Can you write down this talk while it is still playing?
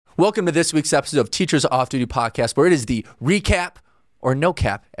Welcome to this week's episode of Teachers Off Duty Podcast, where it is the recap, or no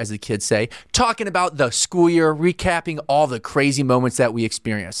cap, as the kids say, talking about the school year, recapping all the crazy moments that we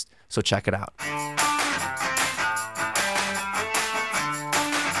experienced. So check it out.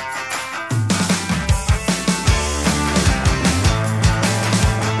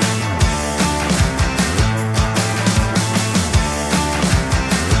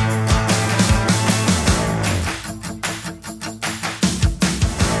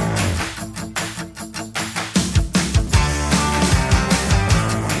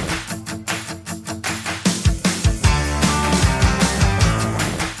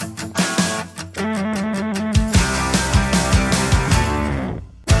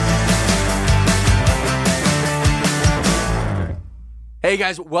 Hey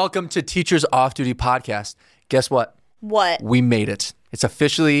guys, welcome to Teachers Off Duty Podcast. Guess what? What? We made it. It's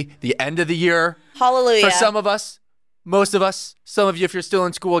officially the end of the year. Hallelujah. For some of us, most of us, some of you, if you're still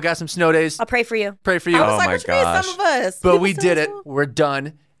in school, got some snow days. I'll pray for you. Pray for you. I was like, what you mean, some of us? But we did it. We're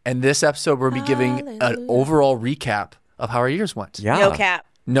done. And this episode, we're going to be giving an overall recap of how our years went. Yeah. No cap.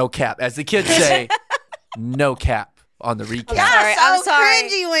 No cap. As the kids say, no cap on the recap. I'm sorry.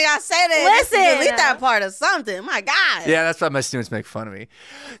 Cringy when y'all say that. Listen. Delete that part of something. My God. Yeah, that's why my students make fun of me.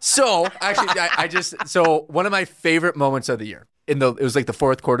 So, actually, so one of my favorite moments of the year, it was like the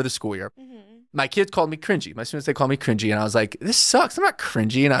fourth quarter of the school year. Mm-hmm. My kids called me cringy. My students, they called me cringy. And I was like, this sucks. I'm not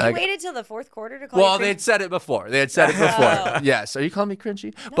cringy. And You waited till the fourth quarter to call you Well, cringy? they'd said it before. Yes. Are you calling me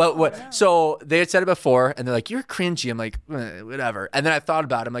cringy? But what? No. So they had said it before, and they're like, "You're cringy." I'm like, whatever. And then I thought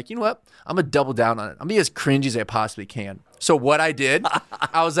about it. I'm like, you know what? I'm gonna double down on it. I'm gonna be as cringy as I possibly can. So what I did,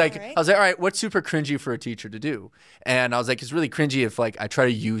 I was like, all right, what's super cringy for a teacher to do? And I was like, it's really cringy if like I try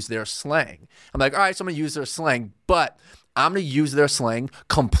to use their slang. I'm like, all right, so I'm gonna use their slang, but I'm going to use their slang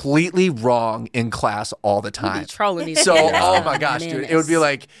completely wrong in class all the time. Trolling these So, kids. oh my gosh, dude. It would be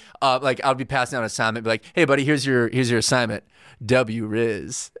like I would be passing out an assignment, be like, hey, buddy, here's your assignment. W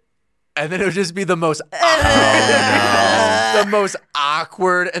Riz. And then it would just be the most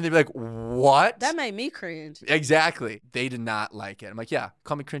awkward. And they'd be like, what? That made me cringe. Exactly. They did not like it. I'm like, yeah,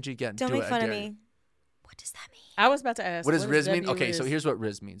 call me cringy again. Don't Do make it. I fun of dare me. you. What does that mean? I was about to ask. What does Riz mean? W Okay, Riz? so here's what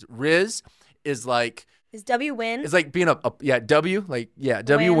Riz means. Riz is like, Is W win? it's like being W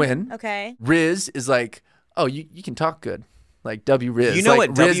win. Okay. Riz is like, oh, you can talk good. Like W Riz. You know like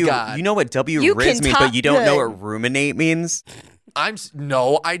what Riz W God. You know what W You Riz can means, talk but you don't know good. what ruminate means.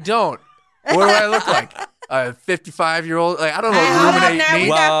 No, I don't. What do I look like? A 55-year-old? Like, I don't know Hey, what hold on ruminate now. We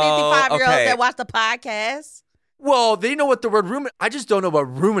means. got 55-year-olds okay. that watch the podcast. Well, they know what the word ruminate. I just don't know what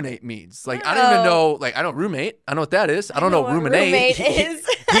ruminate means. Like, I don't even know. Like, I don't ruminate. I know what that is. I don't know what ruminate. roommate is.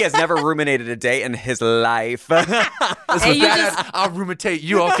 He has never ruminated a day in his life. That's And what you that is. I'll ruminate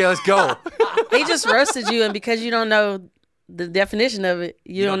you. Okay, let's go. They just roasted you, and because you don't know the definition of it,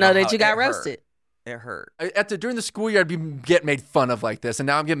 you don't know that how you got it hurt. roasted. It hurt. During the school year, I'd be getting made fun of like this, and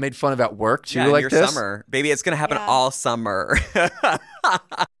now I'm getting made fun of at work too, Yeah, in like your this. summer, baby, it's gonna happen Yeah. all summer. One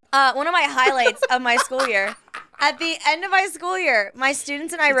of my highlights of my school year. At the end of my school year, my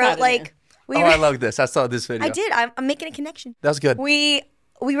students and I wrote like I love this. I saw this video. I did. I'm making a connection. That was good. We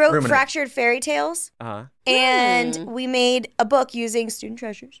wrote Ruminate. fractured fairy tales, Uh-huh. and we made a book using student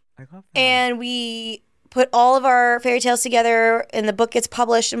treasures. I love that. And we put all of our fairy tales together, and the book gets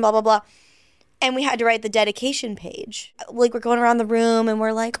published and blah, blah, blah. And we had to write the dedication page. Like, we're going around the room, and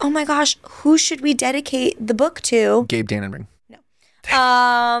we're like, oh my gosh, who should we dedicate the book to? Gabe Dannenring.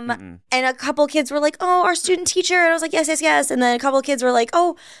 And a couple kids were like, oh, our student teacher. And I was like, yes, yes, yes. And then a couple kids were like,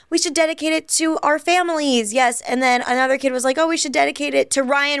 oh, we should dedicate it to our families. Yes. And then another kid was like, oh, we should dedicate it to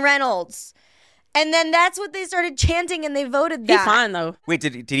Ryan Reynolds. And then that's what they started chanting, and they voted that. He fine though. Wait,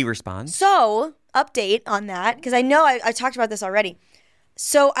 did he respond? So, update on that, because I know I talked about this already.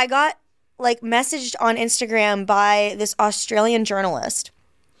 So I got like messaged on Instagram by this Australian journalist,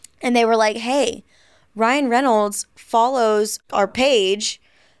 and they were like, hey, Ryan Reynolds follows our page,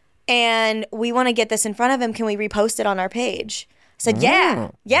 and we want to get this in front of him. Can we repost it on our page? I said,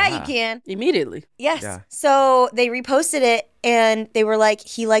 yeah, you can. Immediately. Yes. Yeah. So they reposted it, and they were like,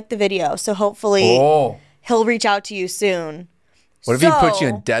 he liked the video, so hopefully he'll reach out to you soon. What if he put you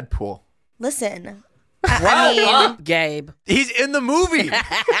in Deadpool? Listen, I mean, Gabe. He's in the movie.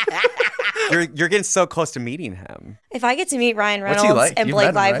 You're getting so close to meeting him. if I get to meet Ryan What's he Reynolds like? and You've Blake met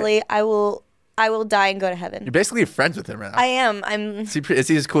him, right? Lively, I will die and go to heaven. You're basically friends with him right now. I am. I'm. Is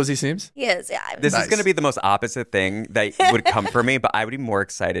he as cool as he seems? He is. Yeah. This Nice. is gonna be the most opposite thing that would come for me, but I would be more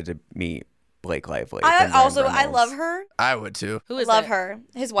excited to meet Blake Lively. I than Ryan also I Reynolds. love her. I would too. Who I is love that? her.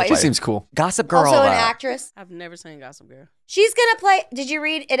 His wife. She seems cool. Gossip Girl. Also an actress. I've never seen Gossip Girl. She's gonna play. Did you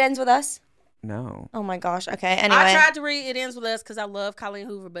read It Ends with Us? No. Oh my gosh. Okay. Anyway. I tried to read It Ends With Us because I love Colleen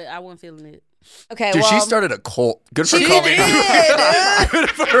Hoover, but I wasn't feeling it. Okay. Dude, well, she started a cult. Good for She Colleen. did. Good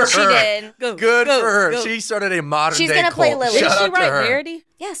for her. She did. Good for her. She started a modern She's day gonna play cult. Lily. Shout Did she out to write her. Verity?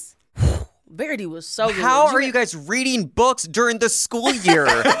 Yes. Verity was so good. How Did are you guys reading books during the school year?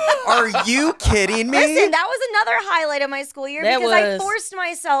 Are you kidding me? Listen, that was another highlight of my school year That because I was- forced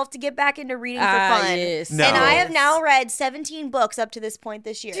myself to get back into reading for fun. Yes. No. And I have now read 17 books up to this point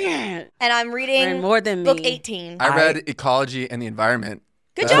this year. Damn. And I'm reading Read more than book me. 18. I read Ecology and the Environment.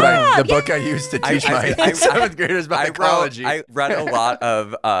 Good That's what job. the book I used to teach my seventh graders about ecology. I read a lot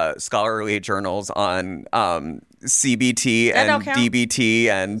of scholarly journals on CBT That and don't count? DBT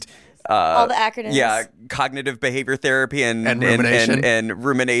and All the acronyms. Yeah, cognitive behavior therapy and rumination. and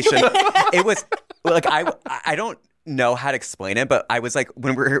rumination. It was like I don't know how to explain it, but I was like,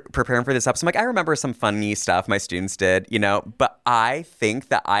 when we were preparing for this episode, I'm like, I remember some funny stuff my students did, you know, but I think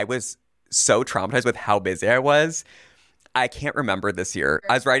that I was so traumatized with how busy I was. I can't remember this year.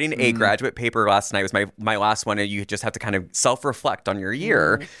 I was writing a graduate paper last night. It was my last one, and you just have to kind of self-reflect on your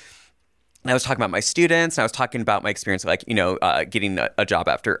year. And I was talking about my students, and I was talking about my experience, like, you know, getting a job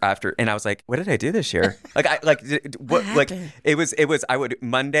after, and I was like, what did I do this year? It was. I would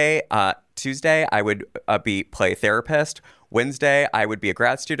Monday, Tuesday, I would play therapist. Wednesday, I would be a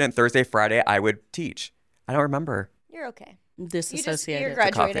grad student. Thursday, Friday, I would teach. I don't remember. You're okay. Disassociated. You're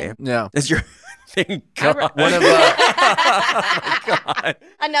graduating. No. Is your thing gone? One of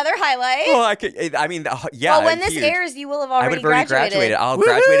Another highlight. Well, I mean, yeah. well, when this huge. airs, you will have I already would have already graduated. I'll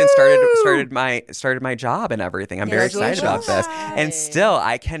graduate and started my job and everything. I'm very excited about this. And still,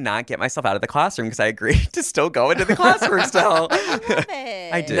 I cannot get myself out of the classroom because I agreed to still go into the classroom still.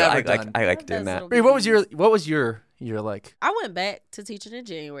 I do. Never I done. like doing that. Bree, what was your like? I went back to teaching in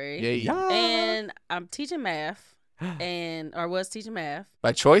January. Yeah. And I'm teaching math. Or was teaching math.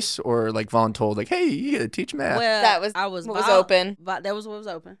 By choice or like voluntold? Like, hey, you gotta teach math. Well, That was I was what was open. That was what was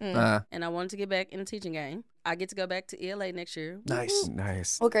open. And I wanted to get back in the teaching game. I get to go back to ELA next year. Nice.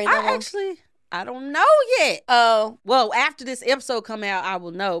 Nice. What grade level? I don't know yet. Oh, Well, after this episode come out, I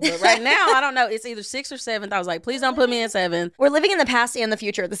will know. But right now, I don't know. It's either 6th or 7th. I was like, please don't put me in 7th. we're living in the past and the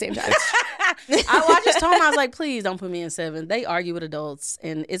future at the same time. I just told him, I was like, please don't put me in 7th. They argue with adults.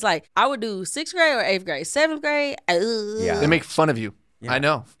 And it's like, I would do 6th grade or 8th grade. 7th grade, Yeah. They make fun of you. Yeah. I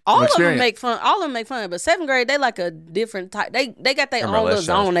know. all From of them experience. make fun. All of them make fun. But 7th grade, they like a different type. They got their A own little militia.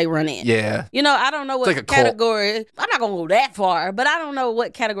 zone they run in. Yeah. You know, I don't know what like a cult. category. I'm not going to go that far, but I don't know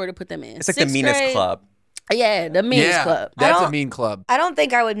what category to put them in. It's like the 6th meanest grade- club. Yeah, the meanest Yeah. club. That's don't- a mean club. I don't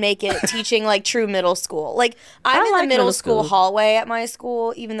think I would make it teaching like true middle school. Like I'm I in like the middle middle school school. hallway at my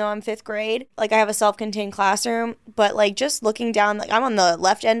school, even though I'm 5th grade. Like I have a self-contained classroom, but like just looking down, like I'm on the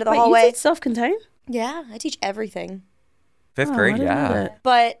left end of the Wait, hallway. you teach self-contained? Yeah, I teach everything. Fifth Oh, grade, I didn't know yeah. that.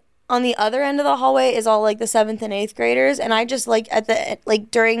 But on the other end of the hallway is all like the 7th and 8th graders, and I just like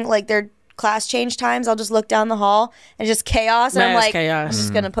during like their class change times, I'll just look down the hall and just chaos, and I'm Mass like, chaos. I'm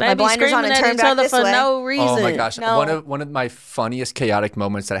just gonna put They my be blinders on and screaming at turn each back other this for way. no reason. Oh my gosh. No. One of my funniest chaotic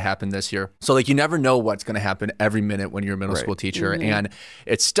moments that happened this year. So like you never know what's going to happen every minute when you're a middle school teacher. And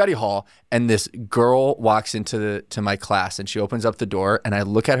it's study hall and this girl walks into my class and she opens up the door and I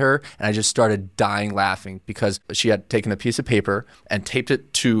look at her and I just started dying laughing because she had taken a piece of paper and taped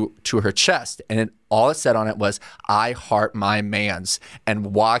it to her chest and all it said on it was "I heart my mans"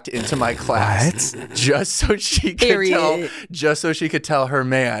 and walked into my class just so she could tell her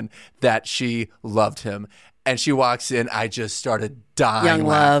man that she loved him. And she walks in, I just started dying Young love.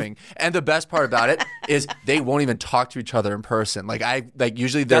 laughing. And the best part about it is they won't even talk to each other in person.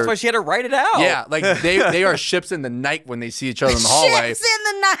 Usually they're That's why she had to write it out. yeah, like they are ships in the night when they see each other in the hallway. Ships in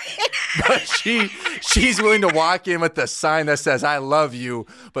the night. But she's willing to walk in with the sign that says "I love you,"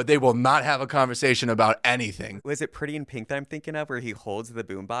 but they will not have a conversation about anything. Was it Pretty in Pink that I'm thinking of, where he holds the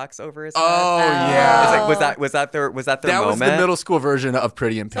boombox over his Oh head? yeah, It's like, was that their that moment? was the middle school version of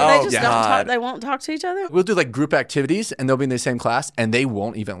Pretty in Pink. So they Oh, just yeah. don't talk. God. They won't talk to each other. We'll do like group activities and they'll be in the same class and they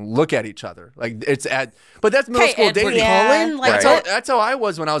won't even look at each other. Like but that's middle school dating. Colin, like Right. That's how I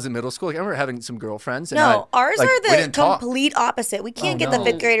was when I was in middle school. Like, I remember having some girlfriends. And No, ours like, are we the didn't talk. complete opposite. We can't Oh, get no.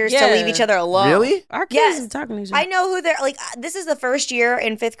 the 5th graders to Yeah. leave each other alone. Really? our kids Yes. are talking to each other. I know who they're like. This is the first year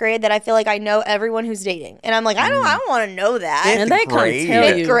in 5th grade that I feel like I know everyone who's dating, and I'm like, I don't want to know that. Fifth and they grade. can't tell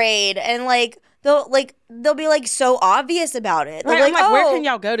Fifth you. grade, and they'll be like so obvious about it. They'll Right, be I'm like, oh, where can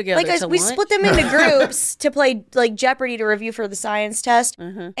y'all go together? Like to we lunch? split them into groups to play like Jeopardy to review for the science test,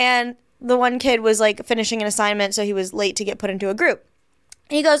 and the one kid was like finishing an assignment, so he was late to get put into a group.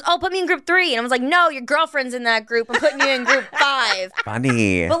 And he goes, "Oh, put me in group 3," and I was like, "No, your girlfriend's in that group. I'm putting you in group 5."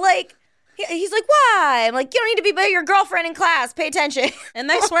 Funny. But like, He's like, why? I'm like, you don't need to be by your girlfriend in class. Pay attention. And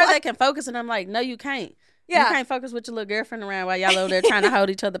they swear they can focus, and I'm like, no, you can't. Yeah. You can't focus with your little girlfriend around while y'all over there trying to hold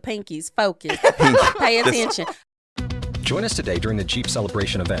each other pinkies. Focus. Pay attention. Join us today during the Jeep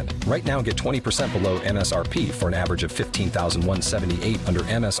Celebration event. Right now, get 20% below MSRP for an average of $15,178 under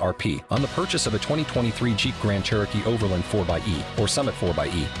MSRP on the purchase of a 2023 Jeep Grand Cherokee Overland 4xE or Summit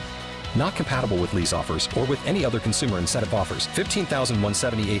 4xE. Not compatible with lease offers or with any other consumer incentive offers.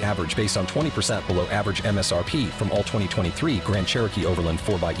 $15,178 average based on 20% below average MSRP from all 2023 Grand Cherokee Overland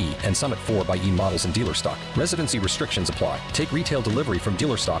 4xE and Summit 4xE models in dealer stock. Residency restrictions apply. Take retail delivery from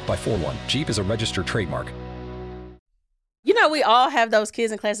dealer stock by 4/1. Jeep is a registered trademark. You know, we all have those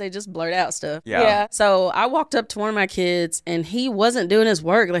kids in class, they just blurt out stuff. Yeah. So I walked up to one of my kids, and he wasn't doing his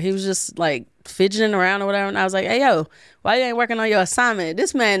work. Like, he was just, like, fidgeting around or whatever. And I was like, hey, yo, why you ain't working on your assignment?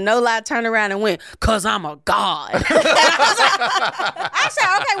 This man, no lie, turned around and went, because I'm a god. I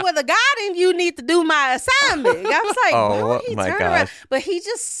said, okay, well, the god in you need to do my assignment. I was like, why would he turn around? But he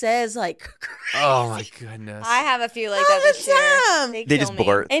just says, like, crazy. Oh, my goodness. I have a few like All that the this year. time. They kill just me.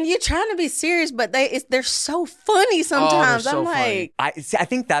 blurt. And you're trying to be serious, but they're so funny sometimes. so I'm funny. like, I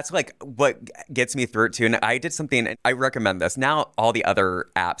think that's like what gets me through it too. And I did something, I recommend this. Now all the other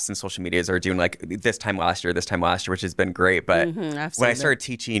apps and social medias are doing like this time last year, which has been great. But I've when I seen started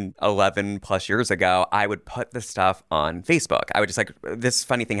teaching 11 plus years ago, I would put the stuff on Facebook. I would just like, this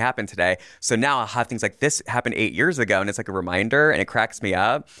funny thing happened today. So now I'll have things like this happened 8 years ago. And it's like a reminder and it cracks me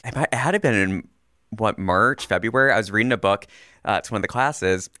up. It had been in March, February. I was reading a book to one of the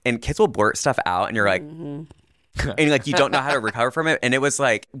classes and kids will blurt stuff out and you're like, and like you don't know how to recover from it. And it was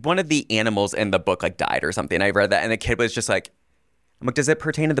like one of the animals in the book like died or something. I read that and the kid was just like, I'm like, does it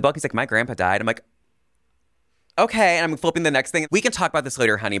pertain to the book? He's like, my grandpa died. I'm like, okay. And I'm flipping the next thing. We can talk about this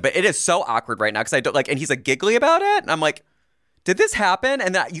later, honey, but it is so awkward right now because I don't like, and he's like giggly about it. And I'm like, did this happen?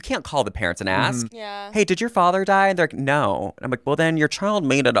 And then you can't call the parents and ask, Yeah. hey, did your father die? And they're like, no. And I'm like, well, then your child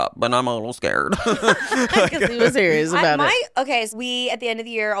made it up, but I'm a little scared. because he was serious about it. Okay, so we at the end of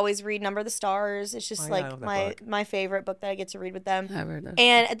the year always read Number of the Stars. It's just Oh, yeah, I love like that my favorite book that I get to read with them. I've heard that.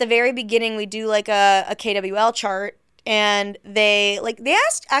 And at the very beginning, we do like a KWL chart, and they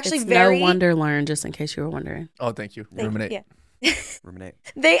asked actually It's very no wonder learn, just in case you were wondering. Oh, thank you. Thank- Ruminate. Yeah. Ruminate.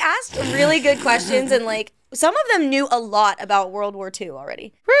 They asked really good questions, and like some of them knew a lot about World War II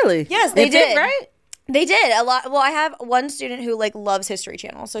already. Really? Yes, they did. Right? They did a lot. Well, I have one student who like loves History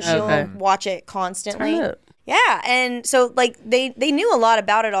Channel, so she'll Okay. watch it constantly. Turn up. Yeah, and so like they knew a lot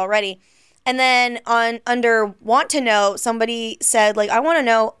about it already. And then under Want to Know, somebody said like, I want to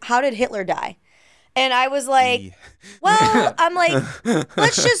know, how did Hitler die? And I was like, well, I'm like,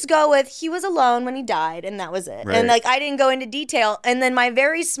 let's just go with he was alone when he died, and that was it. Right. And like I didn't go into detail. And then my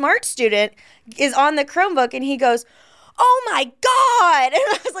very smart student is on the Chromebook, and he goes, oh my God. And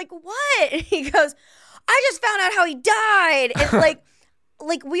I was like, what? And he goes, I just found out how he died. It's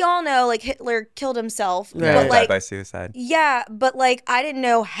like we all know like Hitler killed himself. Right. But Died like by suicide. yeah, but like I didn't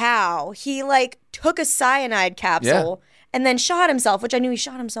know how. He like took a cyanide capsule and then shot himself, which I knew he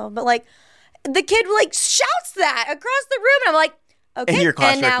shot himself, but like the kid like shouts that across the room and I'm like, okay, your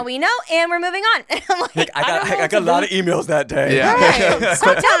class and now rec- we know and we're moving on. And I'm like, I got a lot of emails that day. Yeah. Right.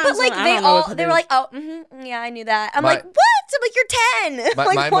 Sometimes no, but like when I they don't know what all to they do. were like, oh, yeah, I knew that. I'm My- like, what? I'm like, you're 10. My-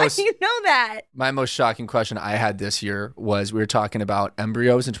 like, my why most- do you know that? My most shocking question I had this year was we were talking about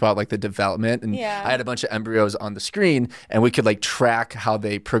embryos and about like the development, and Yeah. I had a bunch of embryos on the screen, and we could like track how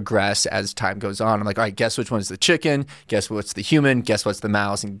they progress as time goes on. I'm like, all right, guess which one's the chicken, guess what's the human, guess what's the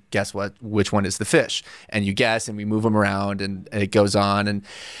mouse, and guess which one is the fish. And you guess, and we move them around, and it goes on,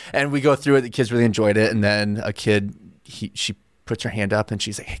 and we go through it. The kids really enjoyed it, and then a kid, she puts her hand up, and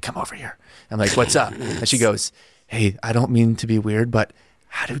she's like, hey, come over here. I'm like, what's up? And she goes, hey, I don't mean to be weird, but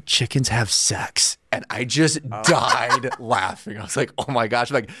how do chickens have sex? And I just died laughing. I was like, oh my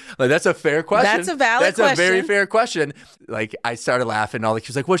gosh. Like that's a fair question. That's a valid That's a very question. fair question. Like I started laughing. All the kids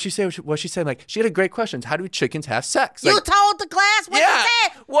was like, what'd she say? What'd she say? I'm like, she had a great question. How do chickens have sex? You Like, told the class what yeah. you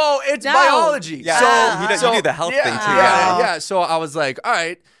said. Well, it's No. biology. Yeah. So You do the health thing, too. Yeah. So I was like, all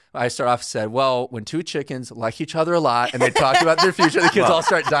right. I start off and said, well, when two chickens like each other a lot and they talk about their future, the kids all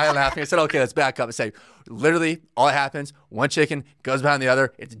start dying laughing. I said, okay, let's back up and say, literally all that happens, one chicken goes behind the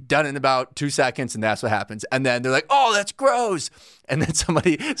other. It's done in about 2 seconds, and that's what happens. And then they're like, oh, that's gross. And then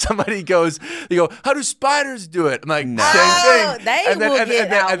somebody goes, they go, how do spiders do it? I'm like, same Oh, thing. they and then, will and, get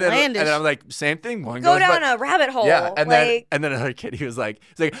and, then, and, then, outlandish. and then I'm like, same thing. One Go goes down by- a rabbit hole. Yeah, and like, then another kid, he was like,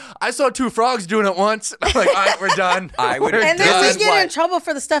 I saw two frogs doing it once. I'm like, all right, we're done. I would- We're And This then done. we is get why- in trouble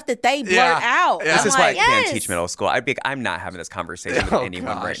for the stuff that they blurt Yeah. out. Yeah. This I'm is why I like, can't yes. teach middle school. I'm not having this conversation with Oh,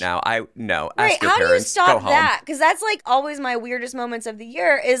 anyone gosh. right now. right, Ask your how do you parents. stop home. that? Because that's like always my weirdest moments of the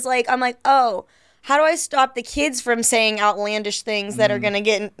year is like, I'm like, oh, how do I stop the kids from saying outlandish things that are going to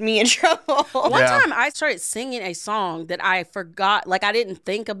get me in trouble? One time I started singing a song that I forgot, like I didn't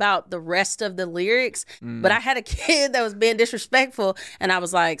think about the rest of the lyrics, but I had a kid that was being disrespectful and I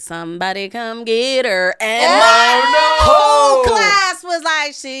was like, somebody come get her. And my whole class was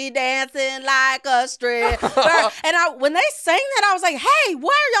like, she dancing like a stripper. And when they sang that, I was like, hey,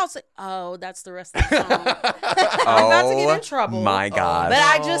 why are y'all saying? Oh, that's the rest of the song. I'm about to get in trouble. My God.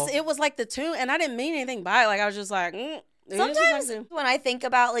 But it was like the tune, and I didn't mean anything by it. Like I was just like, Sometimes when I think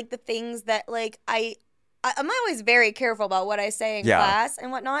about like the things that like I'm always very careful about what I say in class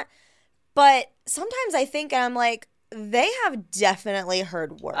and whatnot. But sometimes I think and I'm like, they have definitely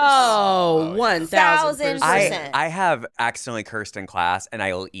heard worse. Oh, 1,000%. I have accidentally cursed in class, and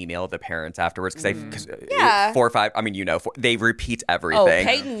I'll email the parents afterwards because 4 or 5. I mean, they repeat everything. Oh,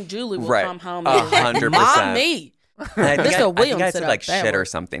 Peyton Julie will come home. 100%. Mommy. I think Mr. Williams I said said like shit or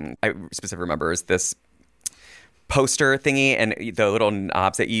something. I specifically remember is this poster thingy and the little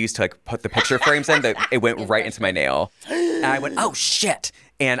knobs that you used to like put the picture frames in. It went right into my nail, and I went, oh shit!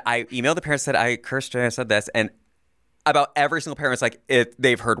 And I emailed the parents, said I cursed and I said this, and about every single parent was like,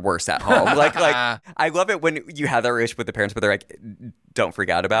 they've heard worse at home. like I love it when you have that relationship with the parents, but they're like, don't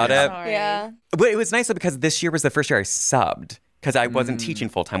freak out about it. Sorry. Yeah. But it was nice though, because this year was the first year I subbed because I wasn't teaching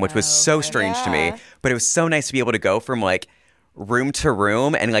full time, which was so strange to me. But it was so nice to be able to go from like room to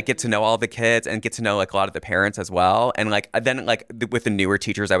room and like get to know all the kids and get to know like a lot of the parents as well. And like then like with the newer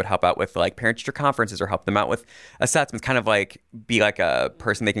teachers, I would help out with like parent teacher conferences or help them out with assessments, kind of like be like a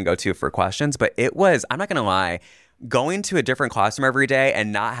person they can go to for questions. But it was, I'm not gonna lie, going to a different classroom every day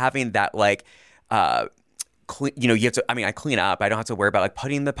and not having that like you have to, I clean up. I don't have to worry about like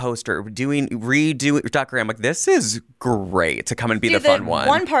putting the poster, redo decorating. I'm like, this is great to come and be the fun one.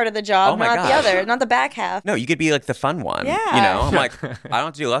 One part of the job, my not gosh. the other, not the back half. No, you could be like the fun one. Yeah. I'm like, I don't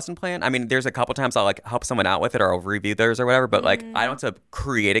have to do a lesson plan. I mean, there's a couple times I'll like help someone out with it or I'll review theirs or whatever, but like I don't have to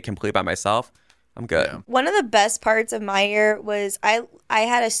create it completely by myself. I'm good. Yeah. One of the best parts of my year was I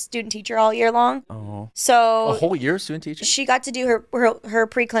had a student teacher all year long. Oh. So a whole year student teacher? She got to do her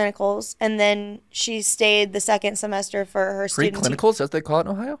pre-clinicals, and then she stayed the second semester for her student Pre-clinicals, as they call it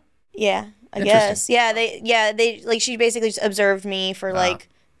in Ohio? Yeah, I guess. Yeah, they like she basically just observed me for like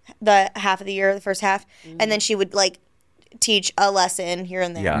the half of the year, the first half, and then she would like teach a lesson here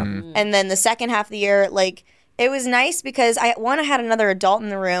and there. Yeah. And then the second half of the year, like it was nice because I had another adult in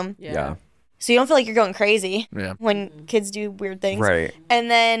the room. Yeah. So you don't feel like you're going crazy Yeah. when kids do weird things. Right. And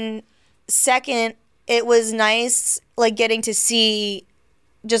then second, it was nice like getting to see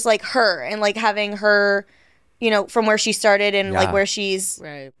just like her and like having her, from where she started and like where she's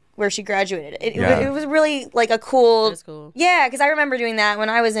where she graduated. It was really like a cool. That's cool. Yeah, because I remember doing that when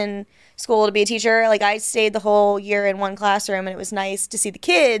I was in school to be a teacher. Like I stayed the whole year in one classroom, and it was nice to see the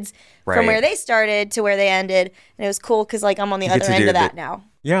kids from where they started to where they ended, and it was cool because like I'm on the other end of that now.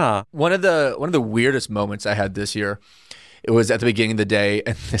 Yeah. One of the weirdest moments I had this year, it was at the beginning of the day,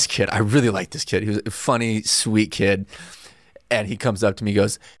 and this kid, I really liked this kid. He was a funny, sweet kid. And he comes up to me,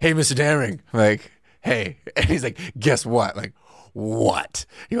 goes, "Hey, Mr. Daring." I'm like, "Hey." And he's like, "Guess what?" I'm like, "What?"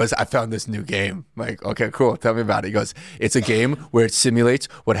 He goes, "I found this new game." I'm like, "Okay, cool. Tell me about it." He goes, "It's a game where it simulates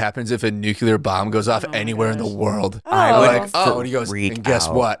what happens if a nuclear bomb goes off anywhere in the world." I I'm would like, "Oh." And he goes, freak "And guess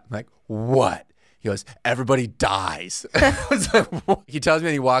out. what?" I'm like, "What?" He goes, "Everybody dies." I was like, what? He tells me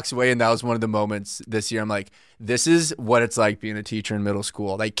and he walks away, and that was one of the moments this year. I'm like, this is what it's like being a teacher in middle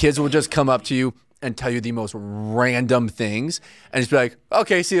school. Like kids will just come up to you and tell you the most random things and just be like,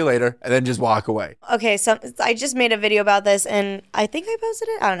 "Okay, see you later," and then just walk away. Okay, so I just made a video about this, and I think I posted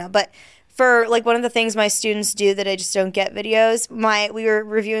it. I don't know, but for like one of the things my students do that I just don't get videos. We were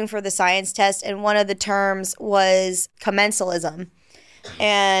reviewing for the science test, and one of the terms was commensalism.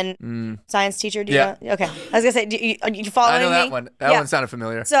 And science teacher, do you know? Okay, I was gonna say, you following me? I know that one. That one sounded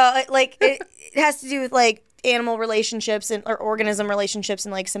familiar. So like it has to do with like animal relationships or organism relationships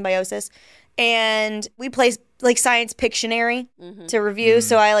and like symbiosis. And we play like science Pictionary to review.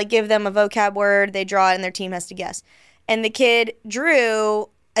 So I like give them a vocab word, they draw it, and their team has to guess. And the kid drew,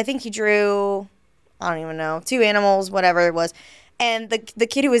 I think he drew, I don't even know, 2 animals, whatever it was. And the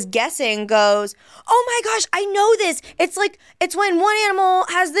kid who was guessing goes, "Oh my gosh, I know this. It's when one animal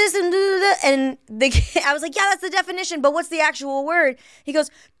has this and blah, blah, blah." And I was like, "Yeah, that's the definition, but what's the actual word?" He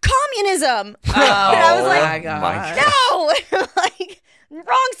goes, "Communism." Oh, and I was like, my God. "No, like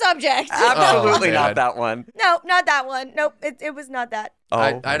wrong subject. Absolutely Oh, not man. that one. No, not that one. Nope, it was not that. I Oh,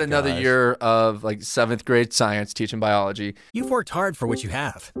 had my another gosh. year of like 7th grade science teaching biology. You've worked hard for what you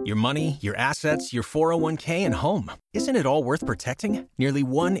have your money, your assets, your 401k, and home. Isn't it all worth protecting? Nearly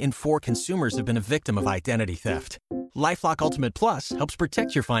 1 in 4 consumers have been a victim of identity theft. LifeLock Ultimate Plus helps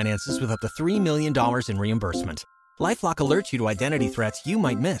protect your finances with up to $3 million in reimbursement. LifeLock alerts you to identity threats you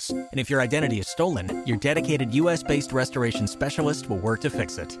might miss. And if your identity is stolen, your dedicated U.S.-based restoration specialist will work to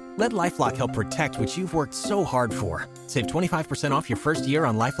fix it. Let LifeLock help protect what you've worked so hard for. Save 25% off your first year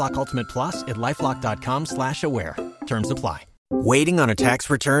on LifeLock Ultimate Plus at LifeLock.com/aware. Terms apply. Waiting on a tax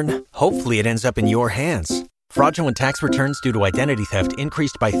return? Hopefully it ends up in your hands. Fraudulent tax returns due to identity theft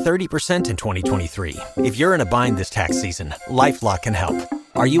increased by 30% in 2023. If you're in a bind this tax season, LifeLock can help.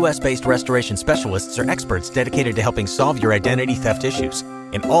 Our U.S.-based restoration specialists are experts dedicated to helping solve your identity theft issues.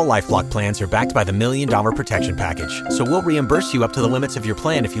 And all LifeLock plans are backed by the $1 Million Protection Package. So we'll reimburse you up to the limits of your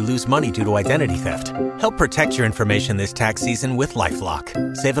plan if you lose money due to identity theft. Help protect your information this tax season with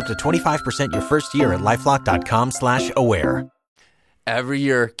LifeLock. Save up to 25% your first year at LifeLock.com/aware. Every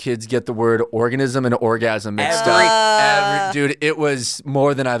year, kids get the word organism and orgasm mixed Every- up. Dude, it was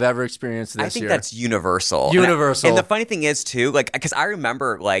more than I've ever experienced this I think year. that's universal. Universal. And the funny thing is too, like, because I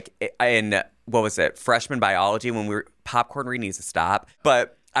remember, like, in what was it, freshman biology, when we were popcorn reading needs to stop.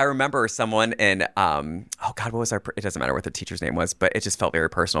 But I remember someone in, oh God, what was our? It doesn't matter what the teacher's name was, but it just felt very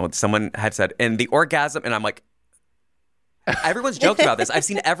personal. Someone had said, "In the orgasm," and I'm like. Everyone's joked about this. I've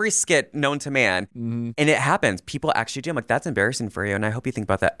seen every skit known to man, and it happens. People actually do. I'm like, that's embarrassing for you, and I hope you think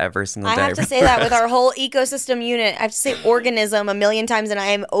about that every single I day. have to say that with our whole ecosystem unit. I have to say organism a million times, and I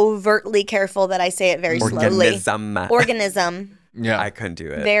am overtly careful that I say it very slowly. Organism. Organism. yeah. I couldn't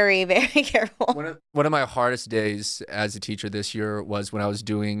do it. Very, very careful. One of my hardest days as a teacher this year was when I was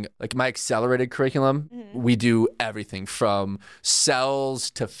doing like my accelerated curriculum. We do everything from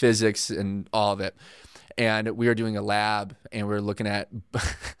cells to physics and all of it. And we were doing a lab, and we were looking at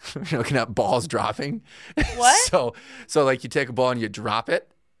balls dropping. What? So like you take a ball and you drop it,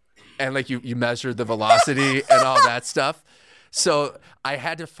 and like you measure the velocity and all that stuff. So I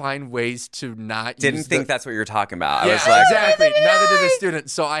had to find ways to not Didn't use think that's what you were talking about. Yeah, I was like, exactly. Neither did the student.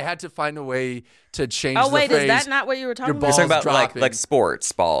 So I had to find a way to change Oh the wait, phrase. is that not what you were talking Your about? you're talking balls about dropping. like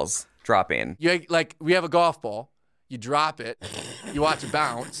sports balls dropping. You like we have a golf ball. You drop it, you watch it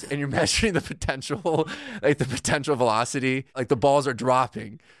bounce, and you're measuring the potential, like the potential velocity. Like the balls are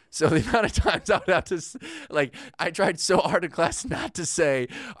dropping. So the amount of times I would have to, like, I tried so hard in class not to say,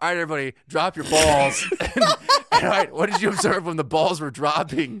 all right, everybody, drop your balls. and all right, what did you observe when the balls were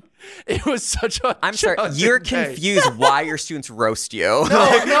dropping? It was such a I'm sorry, challenging you're day. confused why your students roast you. No,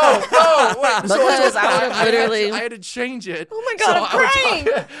 wait. Because I would've literally- I had to change it. Oh my God, I'm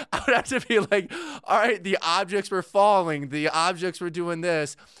crying. I would have to be like, all right, the objects were falling. The objects were doing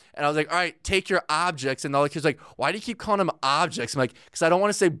this. And I was like, all right, take your objects. And all the kids were like, why do you keep calling them objects? I'm like, because I don't want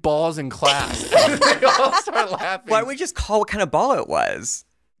to say balls in class. And they all start laughing. Why don't we just call what kind of ball it was?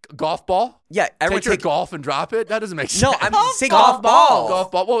 Golf ball? Yeah, everyone Take your golf and drop it? That doesn't make sense. No, I'm saying golf ball. Golf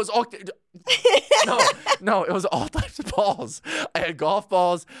ball. What was all? No, it was all types of balls. I had golf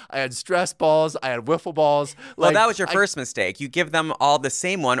balls. I had stress balls. I had wiffle balls. Well, Like, that was your first mistake. You give them all the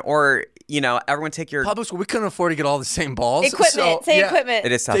same one, or everyone take your. public school. We couldn't afford to get all the same balls. Equipment. So, Say yeah. equipment.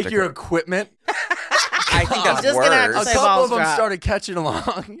 It is tough. Take your equipment. I think that's just gonna have to A worse. say couple balls of them drop. started catching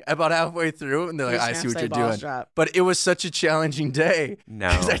along about halfway through, and they're like, just "I gonna see what say you're balls doing." drop. But it was such a challenging day. No.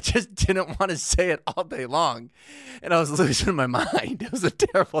 because I just didn't want to say it all day long, and I was losing my mind. It was a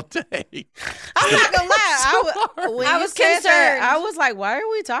terrible day. I'm not gonna lie. When I you was said that, concerned. I was like, why are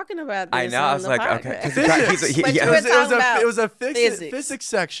we talking about this? I know. on I was the like, podcast? okay. 'cause Physics. But yeah. you were talking about it was a physics. physics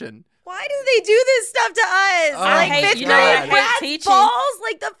section. Why do they do this stuff to us? I like hate- fifth you know, I grade hate math teaching. balls,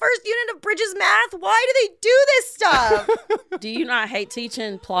 like the first unit of Bridges math. Why do they do this stuff? Do you not hate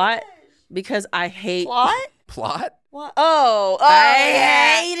teaching plot? Because I hate. What? Plot? What? Oh,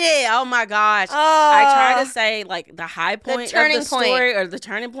 I hate it. Oh my gosh. I try to say like the high point turning of the point. story or the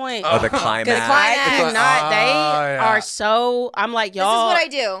turning point. Oh, the climax. Because I cannot. They yeah. are so. I'm like, y'all. This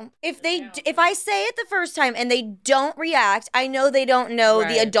is what I do. If I say it the first time and they don't react, I know they don't know the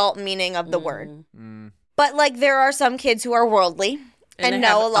Right. adult meaning of the word. Mm-hmm. But like there are some kids who are worldly and they know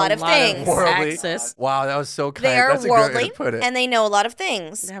have a lot of things. Worldly. access. Wow, that was so kind. They are That's a great way worldly to put it. and they know a lot of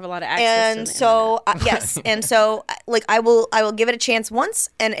things. They have a lot of access. And to the so yes, and so like I will give it a chance once,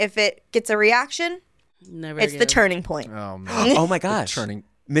 and if it gets a reaction, internet. Never it's the again. turning point. Oh man. Oh my gosh. turning.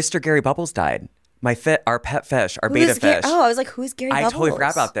 Mr. Gary Bubbles died. Our pet fish, our Who beta is Gary- fish. Oh, I was like, who's Gary I Bubbles? totally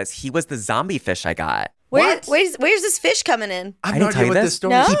forgot about this. He was the zombie fish I got. What? Where's this fish coming in? I have I no didn't tell idea you what this. this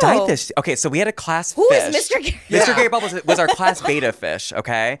story No. is. He died this. Okay, so we had a class Who fish. is Mr. Gary? Mr. Gary Bubbles was our class beta fish,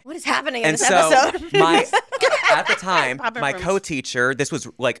 okay? What is happening in And this so episode? at the time, Popping my rooms. co-teacher, this was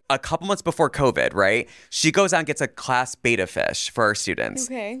like a couple months before COVID, right? She goes out and gets a class beta fish for our students.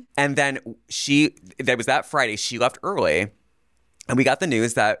 Okay. And then that was that Friday, she left early. And we got the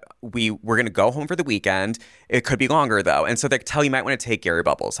news that we were going to go home for the weekend. It could be longer, though. And so they tell you might want to take Gary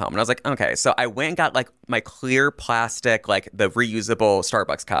Bubbles home. And I was like, okay. So I went and got like my clear plastic, like the reusable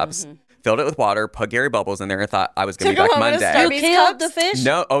Starbucks cups, filled it with water, put Gary Bubbles in there, and thought I was going to be Took back him home in a Monday. You Starbucks killed cups? the fish?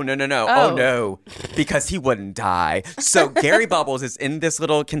 No, oh no. Oh. Oh no, because he wouldn't die. So Gary Bubbles is in this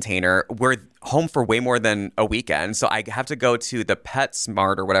little container. We're home for way more than a weekend, so I have to go to the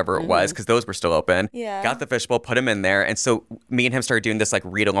PetSmart or whatever it was because those were still open. Yeah. Got the fishbowl, put him in there, and so me and him started doing this like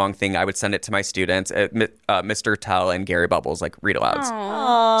read along thing. I would send it to my students, Mr. Tell and Gary Bubbles, like read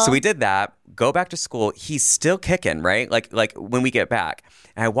alouds. So we did that. Go back to school. He's still kicking, right? Like when we get back.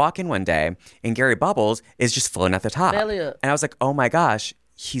 And I walk in one day, and Gary Bubbles is just floating at the top. Belly up. And I was like, oh my gosh,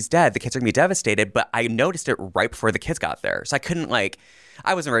 he's dead. The kids are going to be devastated. But I noticed it right before the kids got there. So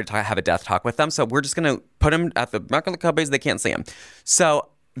I wasn't ready to have a death talk with them. So we're just going to put him at the back of the cubbies. They can't see him. So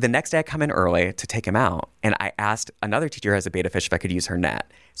the next day I come in early to take him out. And I asked another teacher who has a beta fish if I could use her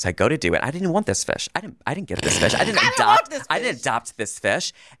net. So I go to do it. I didn't want this fish. I didn't get this fish. I didn't adopt this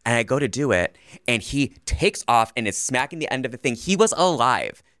fish. And I go to do it. And he takes off and is smacking the end of the thing. He was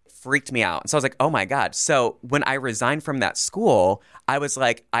alive. Freaked me out. So I was like, oh my God. So when I resigned from that school, I was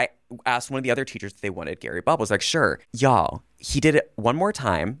like, I asked one of the other teachers if they wanted Gary Bubbles. Like, sure. Y'all, he did it one more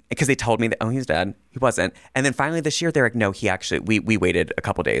time because they told me that, oh, he's dead. He wasn't. And then finally this year, they're like, no, he actually, we waited a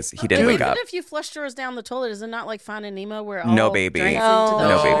couple days. He didn't wake up. Even if you flushed yours down the toilet, is it not like Finding Nemo where it No, all baby. drains No. into the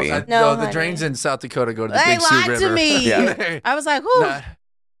No, ocean? baby. No, the honey. drains in South Dakota go to the They Big Sioux lied River. to me. Yeah. I was like, whew. Nah.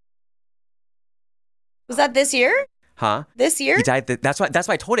 Was that this year? Huh? This year? He died. That's why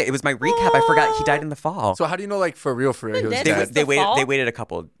I told it. It was my recap. I forgot he died in the fall. So how do you know, like, for real, he was Dead they, dead? since they the waited. fall? They waited a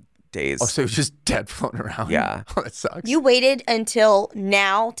couple days. Oh, so he was just dead floating around? Yeah. Oh, that sucks. You waited until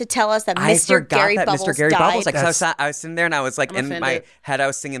now to tell us that I Mr. forgot Gary that Bubbles Mr. Gary died. Bubbles. Like, 'cause I was sitting there and I was like, I'm in my offended. head, I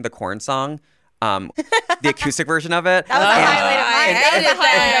was singing the Korn song, the acoustic version of it. That was the highlight of my, that was the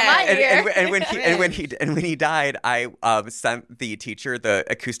highlight of my year. And when he died, I sent the teacher the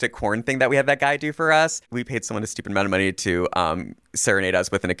acoustic corn thing that we had that guy do for us. We paid someone a stupid amount of money to serenade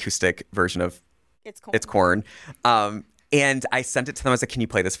us with an acoustic version of It's cool. It's Corn. And I sent it to them. I was like, can you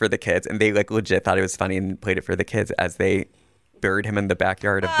play this for the kids? And they like legit thought it was funny and played it for the kids as they buried him in the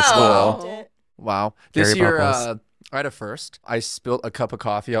backyard of the school. Wow. This Gary year, Bubbles. I had a first. I spilled a cup of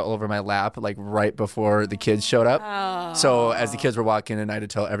coffee all over my lap, like right before the kids showed up. So as the kids were walking in, I had to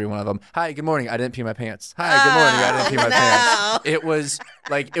tell every one of them, "Hi, good morning. I didn't pee my pants. Hi, good morning. I didn't pee my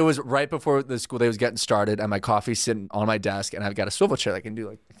pants." It was right before the school day was getting started, and my coffee's sitting on my desk, and I've got a swivel chair that I can do,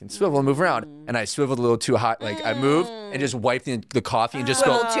 like I can swivel and move around. And I swiveled a little too hot, like I moved and just wiped the coffee and just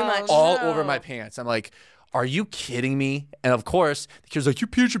Swiveled spilled too much. all over my pants. I'm like, are you kidding me? And of course, the kid's like, you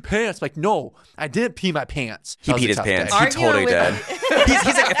peed your pants. I'm like, no, I didn't pee my pants. He That was peed a his tough pants. day. He Arguing totally with did. He's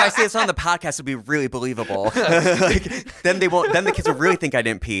like, if I say this on the podcast, it'd be really believable. Like, then they won't. Then the kids will really think I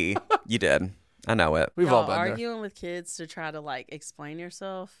didn't pee. You did. I know it. We've all Y'all been there. arguing with kids to try to like explain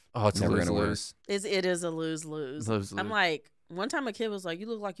yourself. Oh, it's Never never gonna gonna work. lose. It is a lose-lose. Lose-lose. I'm like, one time a kid was like, you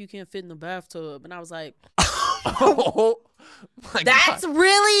look like you can't fit in the bathtub. And I was like, Oh my that's God.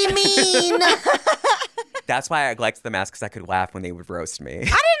 really mean. That's why I liked the mask because I could laugh when they would roast me. I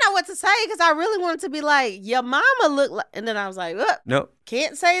didn't know what to say because I really wanted to be like, your mama look like, and then I was like, Nope.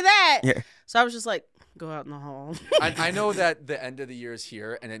 can't say that. Yeah. So I was just like, go out in the hall. I know that the end of the year is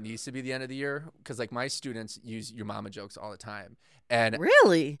here, and it needs to be the end of the year because like my students use your mama jokes all the time, and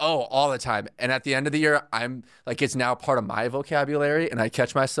Really? oh, all the time. And at the end of the year, I'm like, it's now part of my vocabulary, and I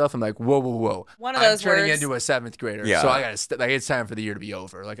catch myself. I'm like, whoa, whoa, whoa. One of I'm those turning words. into a 7th grader. Yeah. So I gotta like, it's time for the year to be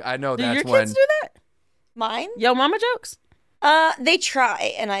over. Like I know Do that's your when. kids do that? Mine? Yo, mama jokes? They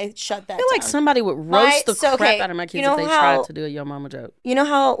try, and I shut that I feel like down. somebody would roast the so, crap okay, out of my kids you know if they how- tried to do a yo mama joke. You know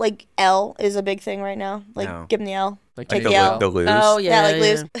how like L is a big thing right now? Like No. give them the L. Like, Take the the L. The lose. Oh, yeah. like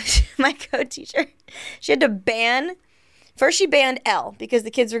lose. My co-teacher, she had to ban. First, she banned L because the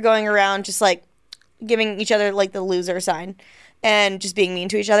kids were going around just like giving each other like the loser sign and just being mean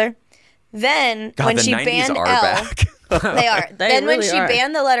to each other. Then God, when the she 90s banned are L, back. they are. They then when really she are.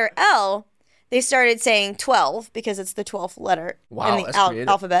 banned the letter L, they started saying 12 because it's the 12th letter Wow, in that's the creative.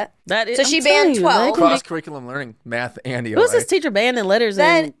 alphabet. That is, So I'm she telling banned you, 12. they can be- Cross curriculum learning, math and ELA. Who's this teacher banning letters?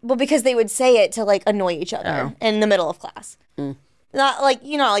 Then, well, because they would say it to like annoy each other Oh. in the middle of class. Not like,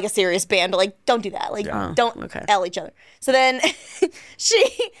 you know, like a serious band, but like, don't do that. Like, Yeah. don't Okay. L each other. So then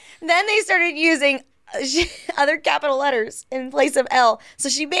then they started using other capital letters in place of L. So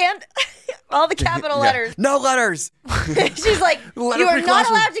she banned all the capital letters. No letters. She's like, you are not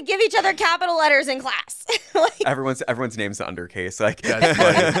classroom. allowed to give each other capital letters in class. Like, Everyone's name's the undercase. Like,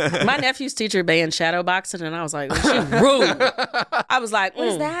 My nephew's teacher banned shadow boxing, and I was like, she rude. I was like, what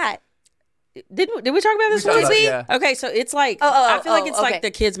is that? Did we talk about this talked one? about it, yeah. Okay, so it's like I feel like it's like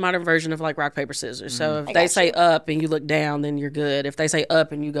the kids' modern version of like rock paper scissors. So if they say up and you look down, then you're good. If they say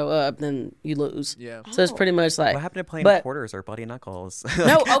up and you go up, then you lose. Yeah. So it's pretty much like what happened to playing but- quarters or bloody knuckles?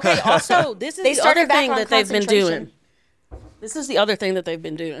 No, okay. Also, this is They the started other back thing on that they've been concentration. doing. This is the other thing that they've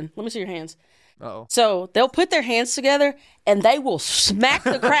been doing. Let me see your hands. Uh-oh. So they'll put their hands together and they will smack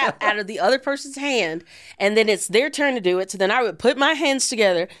the crap out of the other person's hand, and then it's their turn to do it. So then I would put my hands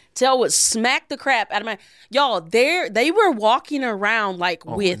together, Tell would smack the crap out of my y'all. They were walking around like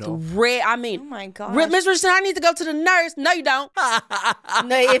with red. I mean, Oh my gosh. Miss Richardson, I need to go to the nurse. No, you don't.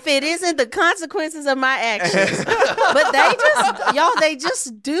 No, if it isn't the consequences of my actions. But they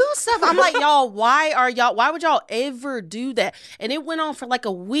just do stuff. I'm like, why would y'all ever do that? And it went on for like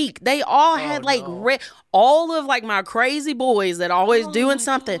a week. They all had like red, all of like my crazy boys that always doing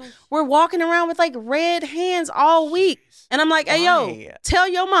something were walking around with like red hands all week. And I'm like, hey, yo, tell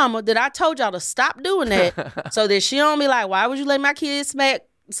your mama that I told y'all to stop doing that so that she don't be like, why would you let my kids smack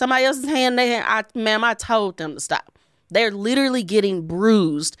somebody else's hand in their hand? Ma'am, I told them to stop. They're literally getting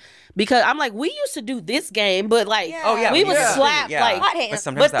bruised because I'm like, we used to do this game, but like, we would slap like, hot hands. But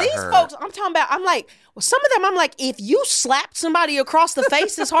sometimes but that these hurt. folks, I'm talking about, I'm like, well, some of them, I'm like, if you slap somebody across the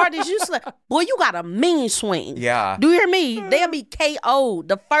face as hard as you slap, boy, you got a mean swing. Yeah. Do you hear me? They'll be KO'd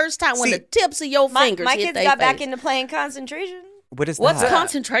the first time when See, the tips of your fingers My hit kids they got back face. into playing concentration. What is What's that?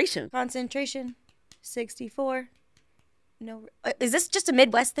 concentration? Concentration, 64. No, is this just a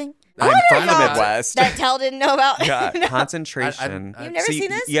Midwest thing? I'm from the Midwest. That Tell didn't know about. Yeah, No. concentration. You've never So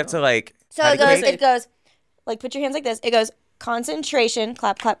seen this? You have to like. So how it do you- goes, like, put your hands like this. It goes, concentration,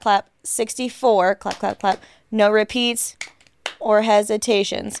 clap, clap, clap, 64, clap, clap, clap. No repeats or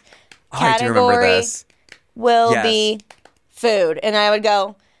hesitations. Oh, I do remember Category this. will Yes. be food. And I'd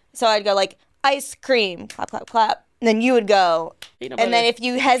go like, ice cream, clap, clap, clap. And then you would go. Peanut And then butter. if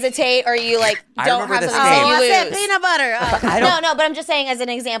you hesitate or you like I don't remember have this something, game. you I lose. said peanut butter. No, but I'm just saying as an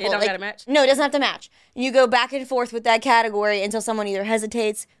example. It don't like, gotta match? No, it doesn't have to match. You go back and forth with that category until someone either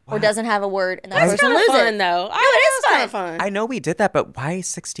hesitates or doesn't have a word, and that It's person kind of loses. fun though. No, it is kind of fun. I know we did that, but why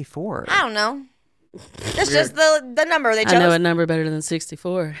 64? I don't know. It's just the number they chose. I know a number better than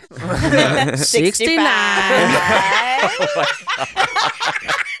 64. 69. 65.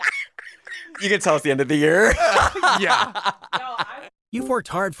 You can tell it's the end of the year. Yeah. You've worked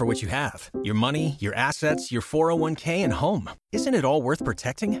hard for what you have your money, your assets, your 401k, and home. Isn't it all worth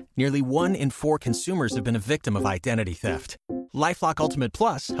protecting? Nearly 1 in 4 consumers have been a victim of identity theft. LifeLock Ultimate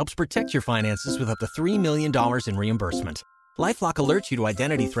Plus helps protect your finances with up to $3 million in reimbursement. LifeLock alerts you to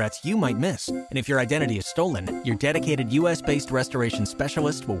identity threats you might miss. And if your identity is stolen, your dedicated U.S.-based restoration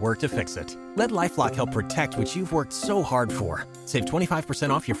specialist will work to fix it. Let LifeLock help protect what you've worked so hard for. Save 25%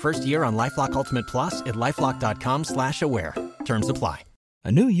 off your first year on LifeLock Ultimate Plus at LifeLock.com/aware. Terms apply.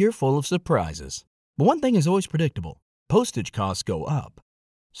 A new year full of surprises. But one thing is always predictable. Postage costs go up.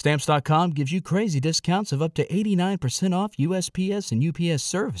 Stamps.com gives you crazy discounts of up to 89% off USPS and UPS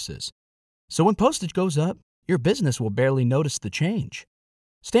services. So when postage goes up, your business will barely notice the change.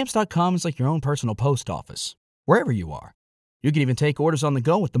 Stamps.com is like your own personal post office, wherever you are. You can even take orders on the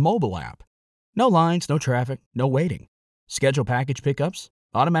go with the mobile app. No lines, no traffic, no waiting. Schedule package pickups,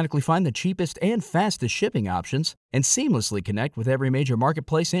 automatically find the cheapest and fastest shipping options, and seamlessly connect with every major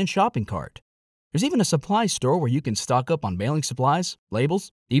marketplace and shopping cart. There's even a supply store where you can stock up on mailing supplies,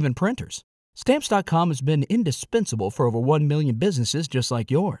 labels, even printers. Stamps.com has been indispensable for over 1 million businesses just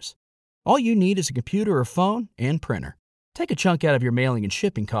like yours. All you need is a computer or phone and printer. Take a chunk out of your mailing and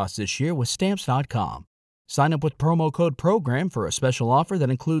shipping costs this year with Stamps.com. Sign up with promo code PROGRAM for a special offer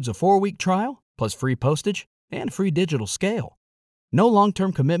that includes a 4-week trial, plus free postage and free digital scale. No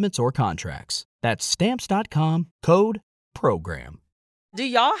long-term commitments or contracts. That's Stamps.com, code PROGRAM. Do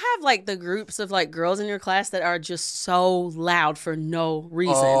y'all have like the groups of like girls in your class that are just so loud for no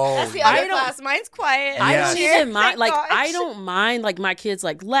reason? That's the I other don't- class. Mine's quiet. I Yes. don't even mind. Thank Like God. I don't mind like my kids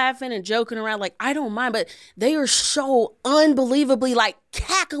like laughing and joking around. Like I don't mind, but they are so unbelievably like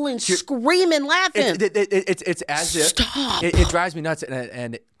cackling, screaming, laughing. It's as if Stop. it drives me nuts.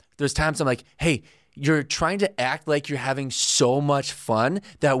 And there's times I'm like, hey, you're trying to act like you're having so much fun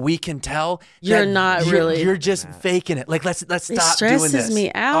that we can tell You're that not really. You're just faking it. Like let's stop It doing stresses this. me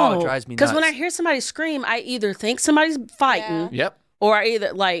out. Oh, it drives me nuts. Because when I hear somebody scream, I either think somebody's fighting, Yep. or I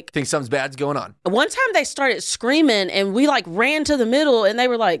either like Think something's bad's going on. one time they started screaming and we like ran to the middle and they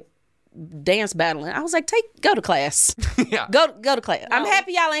were like, dance battling. I was like, go to class. Yeah. Go to class. I'm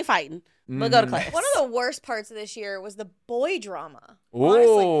happy y'all ain't fighting, but go to class. One of the worst parts of this year was the boy drama.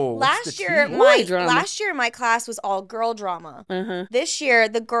 Oh, Last the year, tea. last year my class was all girl drama. This year,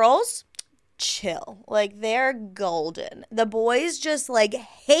 the girls chill, like they're golden. The boys just like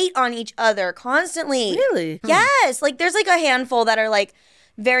hate on each other constantly. Really? Yes, like there's like a handful that are like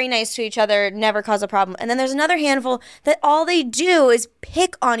very nice to each other, never cause a problem, and then there's another handful that all they do is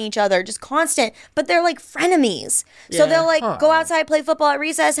pick on each other, just constant. But they're like frenemies, so they'll like go outside, play football at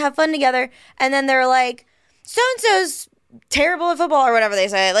recess, have fun together, and then they're like, so and so's terrible at football or whatever they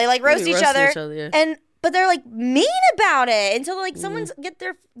say. They like roast each other, yeah. But they're like mean about it until like someone's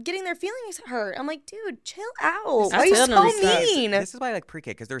getting their feelings hurt. I'm like, dude, chill out. Why are you so mean? This is why I like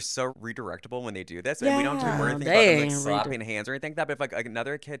pre-K, because they're so redirectable when they do this, and we don't do more anything They about them, like ain't slapping hands or anything like that. But if like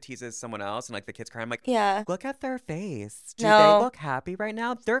another kid teases someone else and like the kid's crying, I'm like, Yeah. look at their face. Do No. they look happy right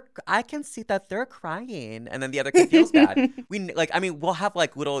now? I can see that they're crying, and then the other kid feels bad. We'll have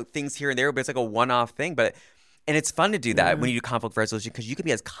like little things here and there, but it's like a one-off thing, but. And it's fun to do that when you do conflict resolution, because you can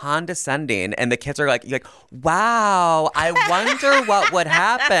be as condescending, and the kids are like, you're like, wow, I wonder what would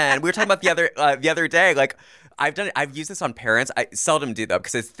happen. We were talking about the other day, like I've used this on parents. I seldom do though,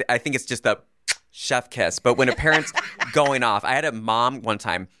 because I think it's just the chef kiss. But when a parent's going off, I had a mom one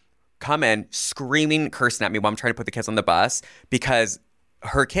time come in screaming, cursing at me while I'm trying to put the kids on the bus because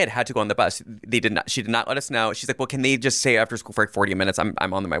her kid had to go on the bus. She did not let us know. She's like, well, can they just stay after school for like 40 minutes? I'm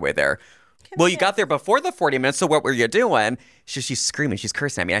on my way there. Well, you got there before the 40 minutes, so what were you doing? She's screaming, she's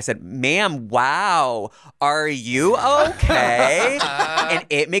cursing at me. I said, ma'am, wow, are you okay? And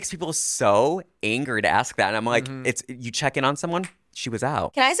it makes people so angry to ask that. And I'm like, you check in on someone? She was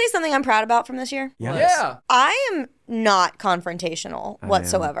out. Can I say something I'm proud about from this year? Yes. Yeah. I am not confrontational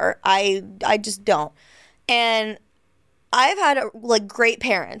whatsoever. I just don't. And I've had like great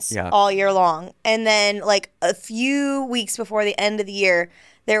parents all year long. And then like a few weeks before the end of the year,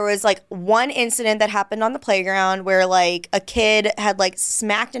 there was like one incident that happened on the playground where like a kid had like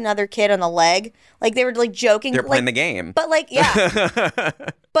smacked another kid on the leg. Like they were like joking. They're playing like, the game. But like, yeah.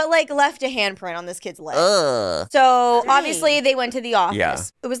 But like left a handprint on this kid's leg. So obviously they went to the office. Yeah.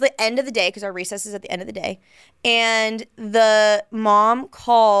 It was the end of the day because our recess is at the end of the day. And the mom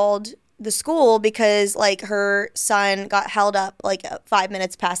called the school because like her son got held up like 5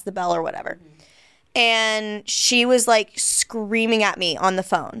 minutes past the bell or whatever. And she was like screaming at me on the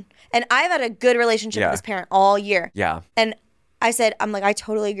phone. And I've had a good relationship with this parent all year. Yeah. And I said, I'm like, I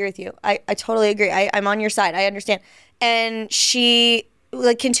totally agree with you. I totally agree. I'm on your side. I understand. And she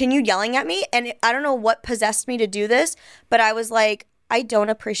like continued yelling at me. And I don't know what possessed me to do this, but I was like, I don't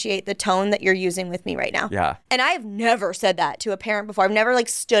appreciate the tone that you're using with me right now. Yeah. And I've never said that to a parent before. I've never like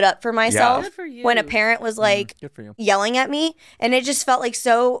stood up for myself Good for you. when a parent was like Good for you. yelling at me. And it just felt like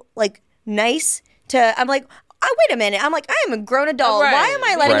so like nice to, I'm like, oh, wait a minute. I'm like, I am a grown adult. Right. Why am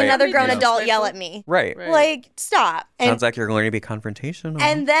I letting Right. another grown Yeah. adult yell at me? Right. Like, stop. And, Sounds like you're going to be confrontational.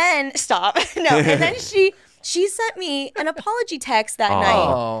 and then, stop. No. And then she sent me an apology text that night.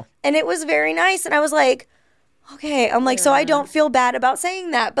 Oh. And it was very nice. And I was like, okay. I'm like, so I don't feel bad about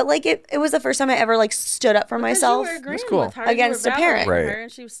saying that. But like, it was the first time I ever like stood up for myself. You were agreeing cool. with her. Against You were a parent. validating Right. her,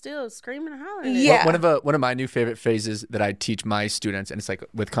 and she was still screaming and hollering. Yeah. One of my new favorite phrases that I teach my students, and it's like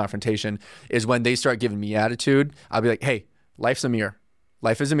with confrontation, is when they start giving me attitude, I'll be like, hey, life's a mirror.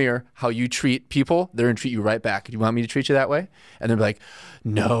 Life is a mirror. How you treat people, they're going to treat you right back. Do you want me to treat you that way? And they're like,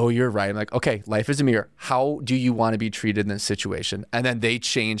 no, you're right. I'm like, okay, life is a mirror. How do you want to be treated in this situation? And then they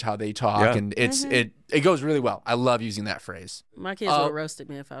change how they talk, Yeah. and it goes really well. I love using that phrase. My kids would have roasted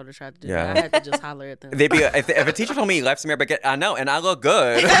me if I would have tried to do Yeah. that. I had to just holler at them. They'd be if a teacher told me life's a mirror, but I know, and I look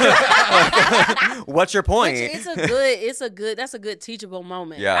good. What's your point? That's a good teachable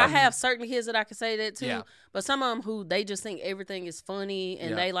moment. Yeah. I have certain kids that I can say that to, Yeah. but some of them who they just think everything is funny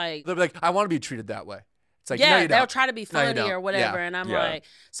and they like, They'll be like, I want to be treated that way. It's like, yeah, no, you they'll don't. try to be No, you funny don't. or whatever. Yeah. And I'm Yeah. like,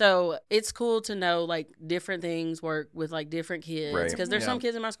 so it's cool to know like different things work with like different kids. Right. Because there's Yeah. some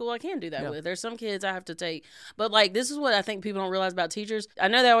kids in my school I can do that Yeah. with. There's some kids I have to take. But like, this is what I think people don't realize about teachers. I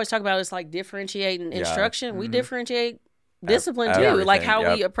know they always talk about it's like differentiating instruction. We differentiate discipline too, everything, like how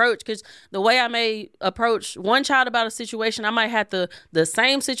yep. we approach, because the way I may approach one child about a situation, I might have to the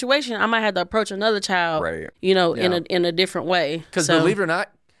same situation I might have to approach another child, Right. you know, in a different way. Because So- believe it or not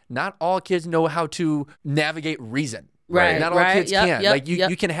all kids know how to navigate reason. Right, Not all right. kids Yep, can. yep, Like you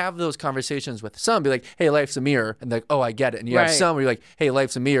yep. can have those conversations with some, be like, hey, life's a mirror. And like, oh, I get it. And you have Right. some where you're like, hey,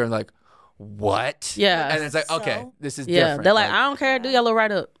 life's a mirror. And like, what? Yeah. And it's like, okay, So- this is Yeah, different. they're like, I don't care. Do your little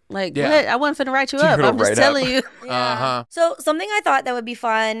write up. Like, Yeah. what? I wasn't finna write you up. your I'm just write-up. telling you. uh-huh. So something I thought that would be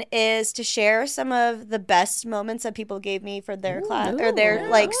fun is to share some of the best moments that people gave me for their class or their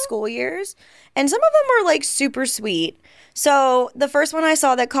like school years. And some of them were like super sweet. So the first one I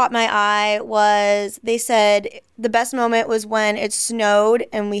saw that caught my eye was they said the best moment was when it snowed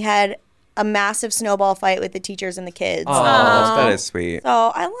and we had a massive snowball fight with the teachers and the kids. Oh, that is sweet. So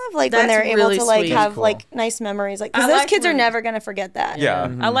I love like when That's they're able really to like sweet. have Cool. like nice memories, like because I those like kids are when- never gonna forget that. Yeah.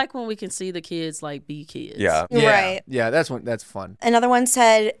 I like when we can see the kids like be kids. Yeah. Right. Yeah, that's fun. Another one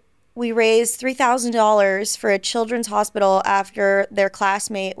said we raised $3,000 for a children's hospital after their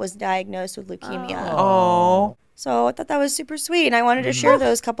classmate was diagnosed with leukemia. Oh. So I thought that was super sweet, and I wanted to share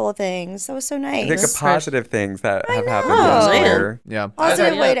those couple of things. That was so nice. Think of positive things that have happened know. this year. Yeah.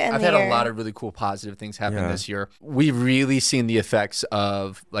 Positive way to end I've the had year. a lot of really cool positive things happen Yeah. this year. We've really seen the effects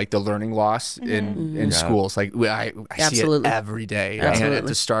of like the learning loss in schools. Like I see it Absolutely. every day. And Absolutely. at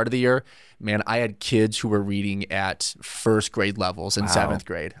the start of the year, man, I had kids who were reading at first grade levels in seventh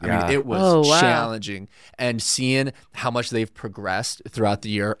grade. I Yeah. mean, it was Oh, wow. challenging. And seeing how much they've progressed throughout the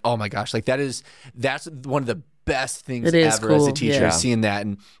year, oh my gosh, like that's one of the best things It is ever as a cool, teacher, yeah. seeing that.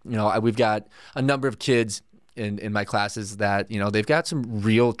 And, we've got a number of kids in my classes that, they've got some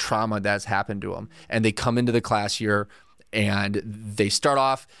real trauma that's happened to them. And they come into the class year and they start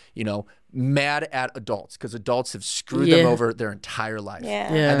off, mad at adults because adults have screwed them Yeah. over their entire life.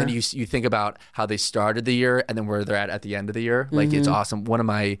 Yeah. Yeah. And then you think about how they started the year and then where they're at the end of the year. Like, it's awesome. One of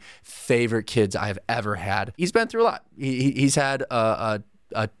my favorite kids I have ever had. He's been through a lot. He's had a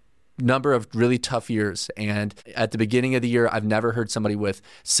number of really tough years, and at the beginning of the year I've never heard somebody with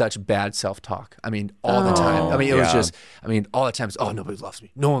such bad self-talk. I mean, all the time. I mean, it was Yeah. just, all the time it's, oh, nobody loves me,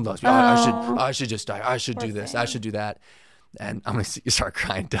 no one loves me, I should just die, I should do this, I should do that. And I'm gonna see you start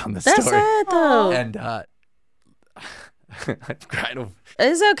crying down the That's story. sad though. And I'm crying over.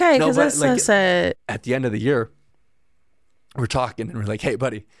 It's okay No, because but, that's so like, sad. At the end of the year, we're talking and we're like, hey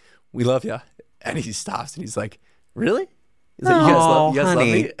buddy, we love you. And he stops and he's like, really? He's like, you guys love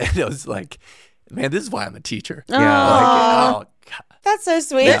honey. me? And I was like, man, this is why I'm a teacher. Yeah. Like, oh God. That's so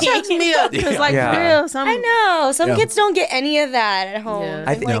sweet. That chokes me up because, like, Yeah. for real, some I know some Yeah. kids don't get any of that at home. Yeah.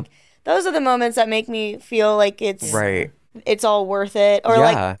 I And, think- like those are the moments that make me feel like it's Right. it's all worth it, or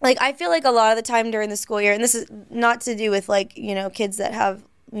Yeah. like I feel like a lot of the time during the school year, and this is not to do with like kids that have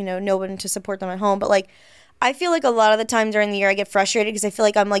no one to support them at home, but like I feel like a lot of the time during the year I get frustrated because I feel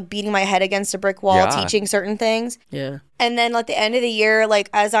like I'm like beating my head against a brick wall Yeah. teaching certain things, yeah. and then at the end of the year, like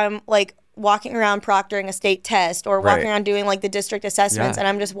as I'm like walking around proctoring a state test or walking Right. around doing like the district assessments, Yeah. and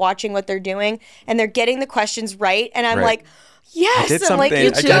I'm just watching what they're doing and they're getting the questions right, and I'm Right. like, yes, did I'm like, something. you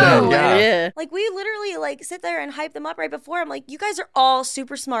I did too. it. Yeah. yeah. Like we literally like sit there and hype them up right before. I'm like, you guys are all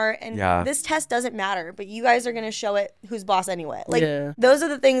super smart, and Yeah. this test doesn't matter, but you guys are gonna show it who's boss anyway. Like Yeah. those are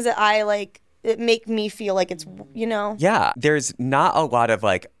the things that I like. It make me feel like it's Yeah, there's not a lot of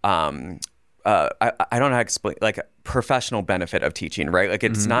like I don't know how to explain like professional benefit of teaching, right? Like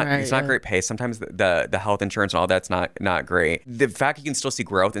it's not Right, it's not yeah. great pay. Sometimes the health insurance and all that's not great. The fact you can still see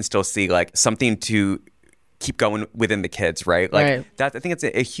growth and still see like something to keep going within the kids, right? Like Right. that, I think it's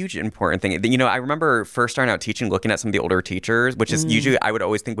a huge important thing. You know, I remember first starting out teaching, looking at some of the older teachers, which is usually I would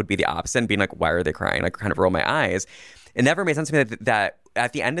always think would be the opposite, and being like, why are they crying? Like kind of roll my eyes. It never made sense to me that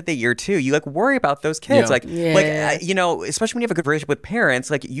at the end of the year too, you like worry about those kids, Yeah. like you know, especially when you have a good relationship with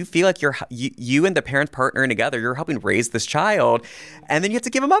parents, like you feel like you and the parents partnering together, you're helping raise this child, and then you have to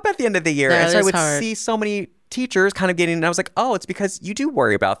give them up at the end of the year. That and so I is would hard. see so many teachers kind of getting, and I was like, oh, it's because you do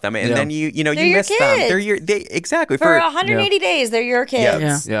worry about them, and Yeah. then you They're you your miss them. kids. They're exactly for 180 days. They're your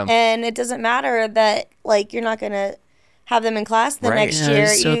kids, Yeah. and it doesn't matter that like you're not gonna have them in class the Right. next Yeah, you year.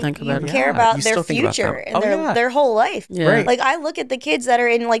 still You, think you about it. care Yeah, about you their still think about future them. and Oh, yeah. their whole life. Yeah. Right. Like I look at the kids that are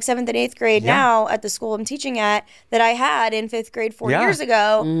in like 7th and 8th grade Yeah. now at the school I'm teaching at that I had in 5th grade 4 Yeah. years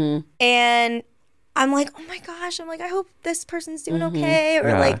ago, Mm-hmm. and I'm like, oh my gosh, I'm like, I hope this person's doing Mm-hmm. okay, or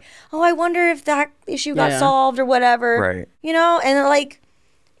Yeah. like, oh, I wonder if that issue got Yeah. solved or whatever, Right. You know, and like,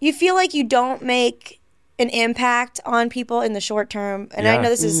 you feel like you don't make an impact on people in the short term, and I Yeah. know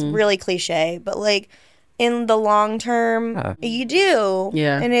this is Mm-hmm. really cliche, but like in the long term, Yeah. you do,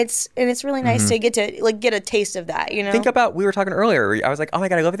 Yeah. and it's really nice to get a taste of that, you know. Think about, we were talking earlier, I was like, oh my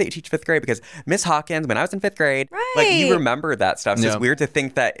God, I love that you teach 5th grade, because Miss Hawkins, when I was in 5th grade, like you Right. remember that stuff. So Yeah. it's weird to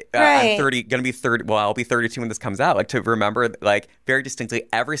think that Right. I'm 30, gonna be 30, well, I'll be 32 when this comes out, like to remember like very distinctly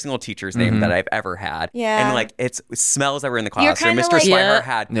every single teacher's name that I've ever had. Yeah. And like it smells that were in the You're classroom. kinda Mr. like- Swihart Yeah.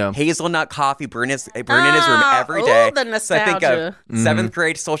 had Yeah. hazelnut coffee brewing in his room every ooh, day. the So I think of nostalgia. 7th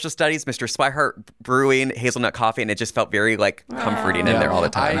grade social studies, Mr. Swihart brewing cinnamon hazelnut coffee, and it just felt very like comforting in there all the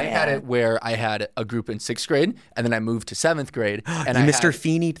time. I had it where I had a group in 6th grade, and then I moved to 7th grade, and You I Mr. had,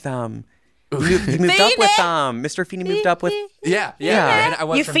 Feeney'd them. You moved up with them. Mr. Feeney moved up with. yeah. And I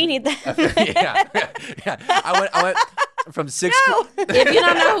went You from, feenied them. yeah. I went from 6th. If you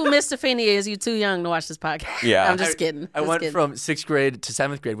don't know who Mr. Feeney is, you're too young to watch this podcast. Yeah. I'm just kidding. I went from 6th grade to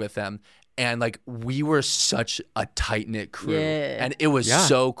 7th grade with them. And like we were such a tight knit crew, Yeah. and it was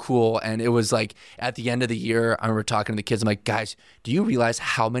so cool. And it was like at the end of the year, I remember talking to the kids. I'm like, guys, do you realize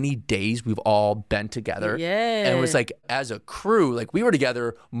how many days we've all been together? Yeah. And it was like as a crew, like we were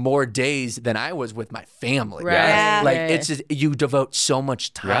together more days than I was with my family. Right. Yeah. Like Yeah. it's just you devote so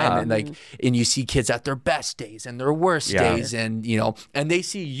much time, Yeah. and like and you see kids at their best days and their worst Yeah. days, and and they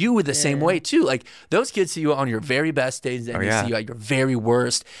see you the same way too. Like those kids see you on your very best days, and they see you at your very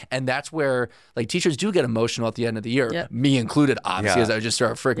worst, and that's where like teachers do get emotional at the end of the year, Yep. me included, obviously, Yeah. as I just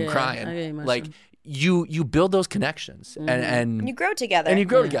start freaking Yeah, I crying. get emotional. Like you build those connections, and You grow together. and you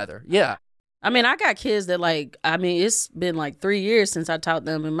grow together. Yeah. I mean, I got kids that it's been like 3 years since I taught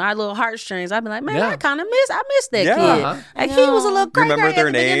them, and my little heartstrings, I've been like, man, Yeah. I miss that Yeah. kid. Uh-huh. Like he was a little cray Remember at their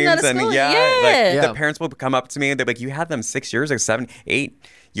the beginning of names the and school. like Yeah. the parents will come up to me and they're like, "You had them 6 years ago, 7, 8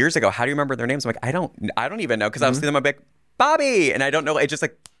 years ago. How do you remember their names?" I'm like, I don't even know because I was seeing them. I'm like, Bobby, and I don't know. It just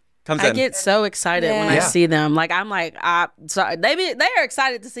like comes I in. get so excited when I Yeah. see them. Like I'm like, sorry, they are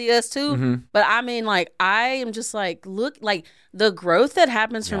excited to see us too. But I mean, like I am just like, look, like the growth that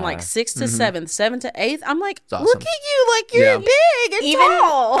happens from like 6th to 7th, 7th to 8th. I'm like, awesome. look at you, like you're Yeah. big and Even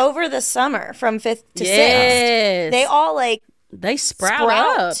tall. over the summer from 5th to 6th. Yes. They all like They sprout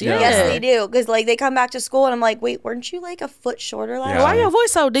up. Yeah. Yes, they do. Because like they come back to school and I'm like, wait, weren't you like a foot shorter last Yeah. Why year? your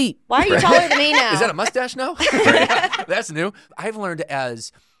voice so deep? Why are you taller than me now? Is that a mustache now? That's new. I've learned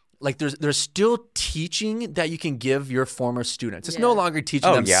as like there's still teaching that you can give your former students. It's no longer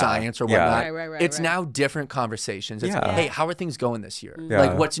teaching them science or Yeah. whatnot. Right, It's right. now different conversations. It's Yeah. hey, how are things going this year? Yeah.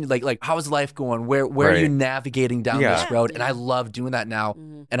 Like what's like how's life going? Where are you Right. navigating down Yeah. this road? And I love doing that now.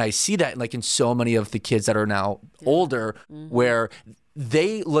 And I see that like in so many of the kids that are now older where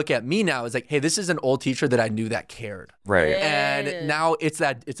they look at me now as like, hey, this is an old teacher that I knew that cared. Right. And now it's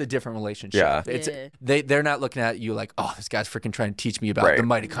a different relationship. Yeah. It's Yeah. they're not looking at you like, oh, this guy's freaking trying to teach me about Right. the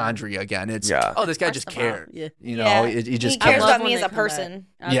mitochondria again. It's Yeah. oh, this guy just cared. Yeah. You know, Yeah. he just He cares cares. about when me as they a come person.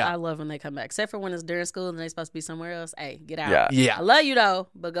 back. Yeah. I love when they come back, except for when it's during school and they're supposed to be somewhere else. Hey, get out. Yeah. Yeah. I love you though,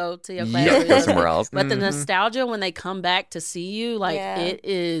 but go to your class. Yeah. real Go quick. somewhere else. But the nostalgia when they come back to see you, like Yeah. it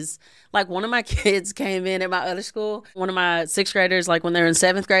is like one of my kids came in at my other school. One of my 6th graders, like when they were in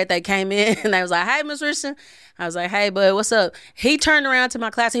 7th grade, they came in and they was like, "Hey, Miss Richardson." I was like, "Hey, bud, what's up?" He turned around to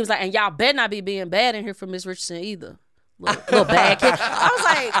my class. And he was like, "And y'all better not be being bad in here for Miss Richardson either." Little bad kid. I was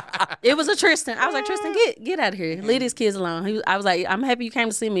like, it was a Tristan. I was like, Tristan, get out of here. Leave these kids alone. I was like, I'm happy you came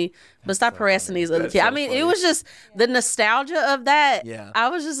to see me, but stop harassing these other kids. I mean, it was just the nostalgia of that. Yeah. I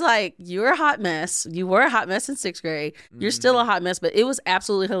was just like, you're a hot mess. You were a hot mess in 6th grade. You're still a hot mess, but it was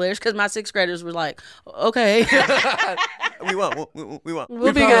absolutely hilarious because my 6th graders were like, okay, We won't. We won't.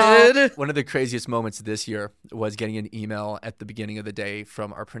 we'll be good. One of the craziest moments this year was getting an email at the beginning of the day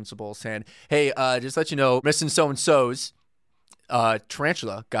from our principal saying, hey, just let you know, Mr. So-and-so's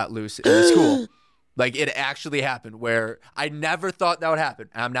tarantula got loose in the school. Like it actually happened where I never thought that would happen.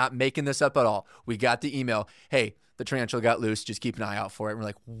 I'm not making this up at all. We got the email, hey, the tarantula got loose. Just keep an eye out for it. And we're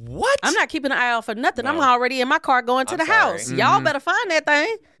like, what? I'm not keeping an eye out for nothing. I'm already in my car going to I'm the sorry. house. Y'all better find that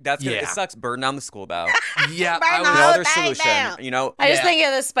thing. That's gonna, Yeah. It sucks. Burn down the school though. Yeah, Burn I the was, whole No other thing solution. down. You know. I just Yeah. think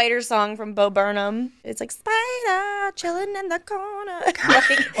of the Spider song from Bo Burnham. It's like Spider chilling in the corner.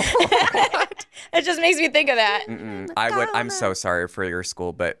 Like, it just makes me think of that. I would. I'm so sorry for your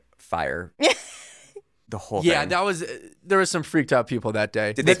school, but fire. The whole yeah, thing. that was there were some freaked out people that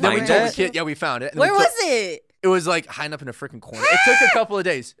day. Did they Then we find told it? the kid, yeah, we found it. And Where we was took- it? It was like hiding up in a freaking corner. It took a couple of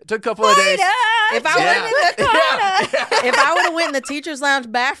days. It took a couple of days. If I Yeah. if I would have went in the teacher's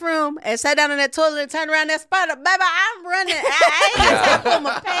lounge bathroom and sat down in that toilet and turned around that spider, baby, I'm running. I ain't put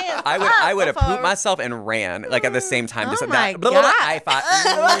my pants. I would have before. pooped myself and ran like at the same time. Oh Just my that. Blah, blah, blah. God. I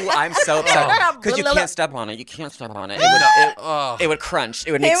thought, ooh, I'm so upset Oh. because you can't step on it. You can't step on it. Oh. It would crunch.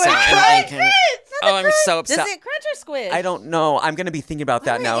 It would make It would sound. crunch. Oh, I'm so upset. Does it crunch or squish? I don't know. I'm gonna be thinking about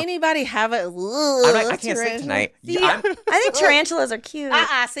that Why now. would anybody have it? I can't sleep tonight. I'm, I think tarantulas are cute.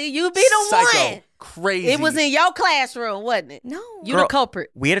 See, you be the Psycho. one. Crazy. It was in your classroom, wasn't it? No. You Girl, the culprit.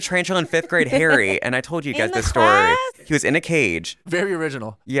 we had a tarantula in 5th grade, Harry, and I told you guys In this the story. class? He was in a cage. very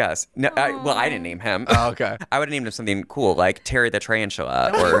original. Yes. No. Well, I didn't name him. Oh, okay. I would have named him something cool like Terry the Tarantula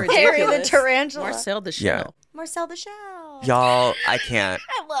That was or ridiculous. Harry the tarantula. Marcel the Yeah. Shell. Marcel the Shell. y'all. I can't.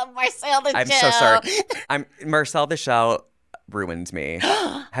 I love Marcel the I'm so sorry. Marcel the Shell ruined me.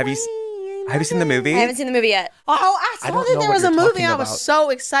 Have you? Have you seen the movie? I haven't seen the movie yet. Oh, I saw don't that know there what was a you're movie. talking I was about. so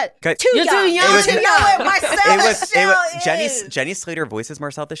excited. You're Too young. Jenny Slater voices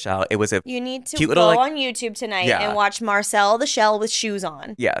Marcel the Shell. It was a You need to cute go little, on YouTube tonight Yeah. and watch Marcel the Shell with shoes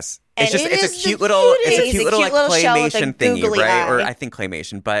on. yes. And It's just it it's is a the cute little cutest. He's a like cute little shell with a claymation thingy, googly right? Or eye. I think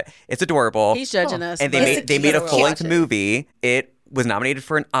claymation, but it's adorable. He's judging us. And but It's they made a cute. full length Watch it. movie. It was nominated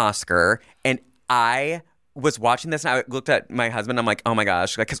for an Oscar, and I was watching this and I looked at my husband. I'm like, oh my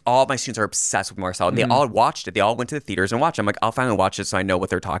gosh, because all of my students are obsessed with Marcel. And they all watched it. They all went to the theaters and watched it. I'm like, I'll finally watch it so I know what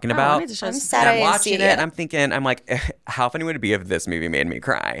they're talking Oh, I about. need to show I'm some- sad And I I'm didn't watching see it it. and I'm thinking, I'm like, how funny would it be if this movie made me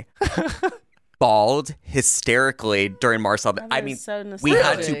cry? Bawled hysterically during Marcel. I is mean, so we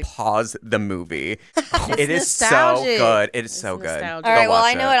had to nostalgic. pause the movie. It is so nostalgic. good. It is It's so good. nostalgic. All right, Go well,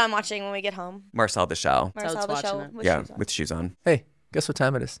 watch I know it. what I'm watching when we get home. Marcel the Shell. Marcel the watching Shell it. with Yeah, shoes on. with shoes on. Hey, guess what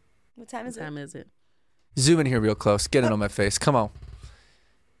time it is? What time is What it? time is it? Zoom in here real close. Get it on my face. Come on.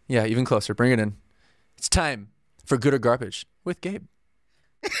 Yeah, even closer. Bring it in. It's time for Good or Garbage with Gabe.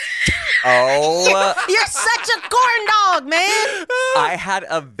 Oh, You're such a corn dog, man. I had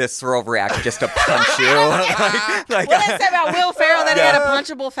a visceral reaction just to punch you. like, What did I say about Will Ferrell that he had a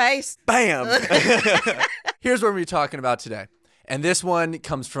punchable face? bam. Here's what we're going to be talking about today. And this one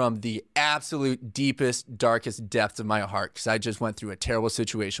comes from the absolute deepest, darkest depths of my heart because I just went through a terrible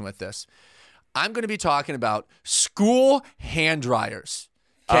situation with this. I'm going to be talking about school hand dryers.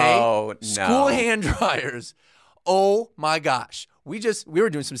 Okay? Oh, no. School hand dryers. Oh my gosh. We were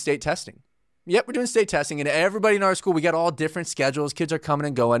doing some state testing. Yep, we're doing state testing, and everybody in our school, we got all different schedules. Kids are coming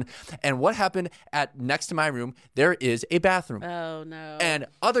and going. And what happened next to my room, there is a bathroom. Oh, no. And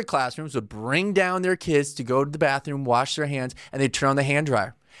other classrooms would bring down their kids to go to the bathroom, wash their hands, and they'd turn on the hand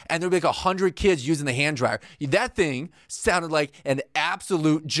dryer. And there'd be like 100 kids using the hand dryer. That thing sounded like an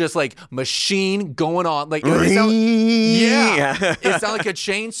absolute just like machine going on. Like it sounded like a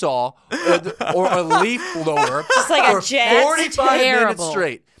chainsaw or a leaf blower. Just like a for jet. 45 minutes Terrible.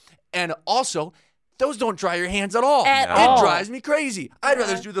 straight. And also, those don't dry your hands at all. At It all. drives me crazy. I'd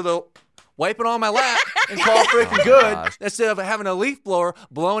rather just do the little wipe it on my lap and call it freaking good gosh. instead of having a leaf blower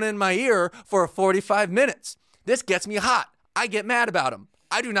blowing in my ear for 45 minutes. This gets me hot. I get mad about them.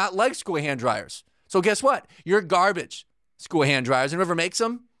 I do not like school hand dryers. So guess what? You're garbage. School hand dryers. And whoever makes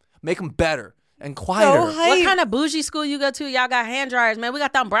them, make them better and quieter. hype. What kind of bougie school you go to? Y'all got hand dryers, man. We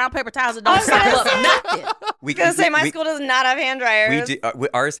got them brown paper towels that don't suck up nothing. We I was gonna say my we- school does not have hand dryers. We do,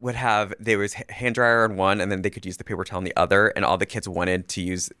 ours would have, there was hand dryer on one and then they could use the paper towel on the other, and all the kids wanted to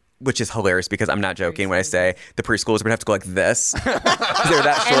use, which is hilarious because I'm not joking when I say the preschoolers would have to go like this because they're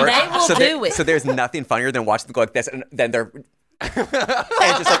that And short. they will so do it. So there's nothing funnier than watching them go like this, and then they're and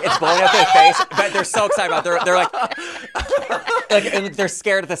just like it's blowing out their face, but they're so excited about it. They're like and they're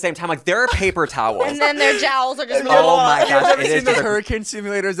scared at the same time. Like there are paper towels. and then their jowls are just Oh my gosh, Have it you is seen those just- hurricane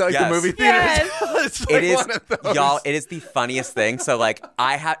simulators at like Yes. the movie theaters? Yes. It's like It is, one of those. y'all. It is the funniest thing. So like,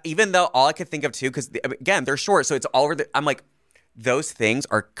 I have, even though all I could think of too, because again they're short, so it's all over. I'm like, those things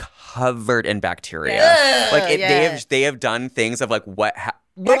are covered in bacteria. Like yeah. they have done things of like what.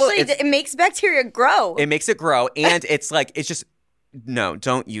 Actually, it makes bacteria grow. It makes it grow, and it's like it's just. No,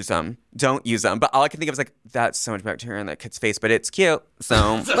 don't use them. Don't use them. But all I can think of is like, that's so much bacteria in that kid's face, but it's cute.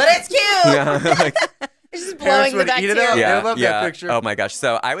 So, but it's cute. yeah, like, It's just Parents blowing the would eat it bacteria. up. yeah, I love that yeah. picture. Oh my gosh.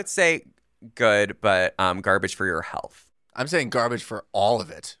 So I would say good, but garbage for your health. I'm saying garbage for all of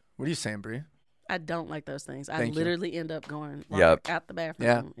it. What are you saying, Brie? I don't like those things. I Thank you. literally end up going Yep. out the bathroom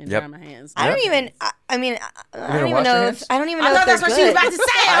Yeah. and Yep. drying my hands. I don't even. I mean, I gonna don't even wash your know. hands? I don't even know I if thought they're that's what she was good. about to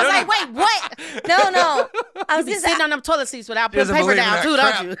say. I was like, wait, what? No. I was Be gonna say. sitting on them toilet seats without She doesn't putting paper believe in down, that too,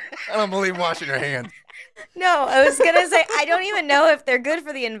 crap. don't you? I don't believe washing your hands. No, I was gonna say I don't even know if they're good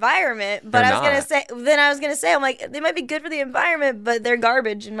for the environment. But They're I was gonna not. say. Then I was gonna say I'm like they might be good for the environment, but they're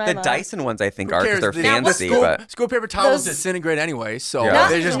garbage in my The mind. Dyson ones I think Who are cares? because they're The fancy, school, but school paper towels Those- disintegrate anyway, so Yeah.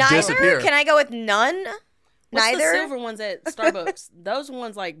 they just Neither? disappear. Can I go with none? What's Neither. the silver ones at Starbucks? Those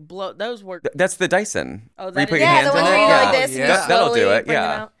ones like blow. Those work. that's the Dyson. Oh, that Where you is- put your Yeah, hands the in ones it. where you go Yeah. like this and Yeah. you That'll do slowly it. bring them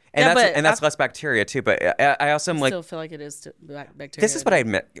Yeah. out. And Yeah, that's but less bacteria too. But I also am like, Still feel like it is bacteria. this is what I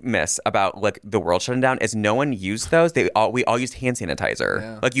miss about like the world shutting down is no one used those. We all used hand sanitizer.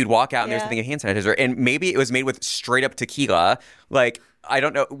 Yeah. Like you'd walk out and there's Yeah. a thing of hand sanitizer, and maybe it was made with straight up tequila. Like I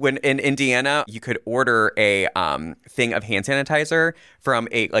don't know, when in Indiana you could order a thing of hand sanitizer from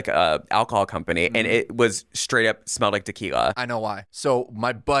a alcohol company, and it was straight up smelled like tequila. I know why. So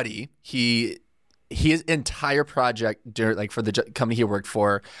my buddy, he his entire project, for the company he worked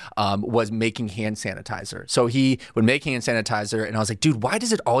for, was making hand sanitizer. So he would make hand sanitizer, and I was like, dude, why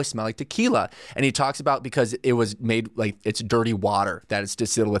does it always smell like tequila? And he talks about because it was made like it's dirty water that it's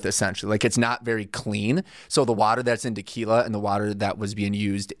distilled with, essentially. Like it's not very clean. So the water that's in tequila and the water that was being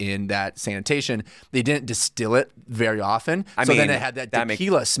used in that sanitation, they didn't distill it very often. Then it had that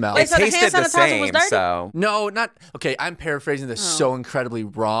tequila smell. It so the hand tasted the sanitizer was same, dirty? so. No, not okay. I'm paraphrasing this so incredibly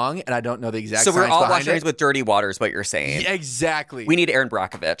wrong, and I don't know the exact. So we're science all behind washing hands it. with dirty water, is what you're saying. Yeah, exactly. We need Aaron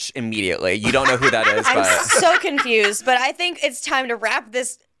Brockovich immediately. You don't know who that is, I'm but so confused, but I think it's time to wrap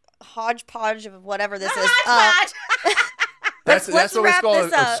this hodgepodge of whatever this is up. That's let's what we wrap call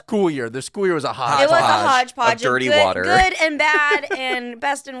this a up. school year. The school year was a hodgepodge. It was a hodgepodge of dirty good, water. good and bad, and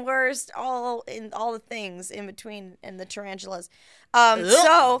best and worst, all the things in between, and the tarantulas.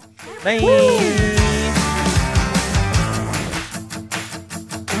 So.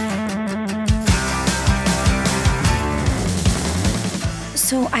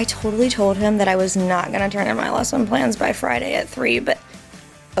 So I totally told him that I was not going to turn in my lesson plans by Friday at 3, but...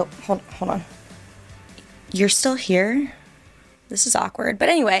 Oh, hold on. You're still here? This is awkward. But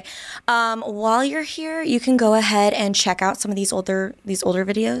anyway, while you're here, you can go ahead and check out some of these older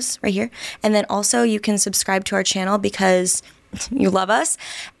videos right here. And then also you can subscribe to our channel because you love us.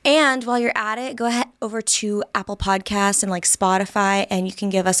 And while you're at it, go ahead over to Apple Podcasts and like Spotify, and you can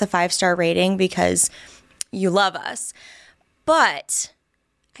give us a 5-star rating because you love us. But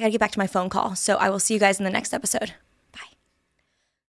I gotta get back to my phone call. So I will see you guys in the next episode.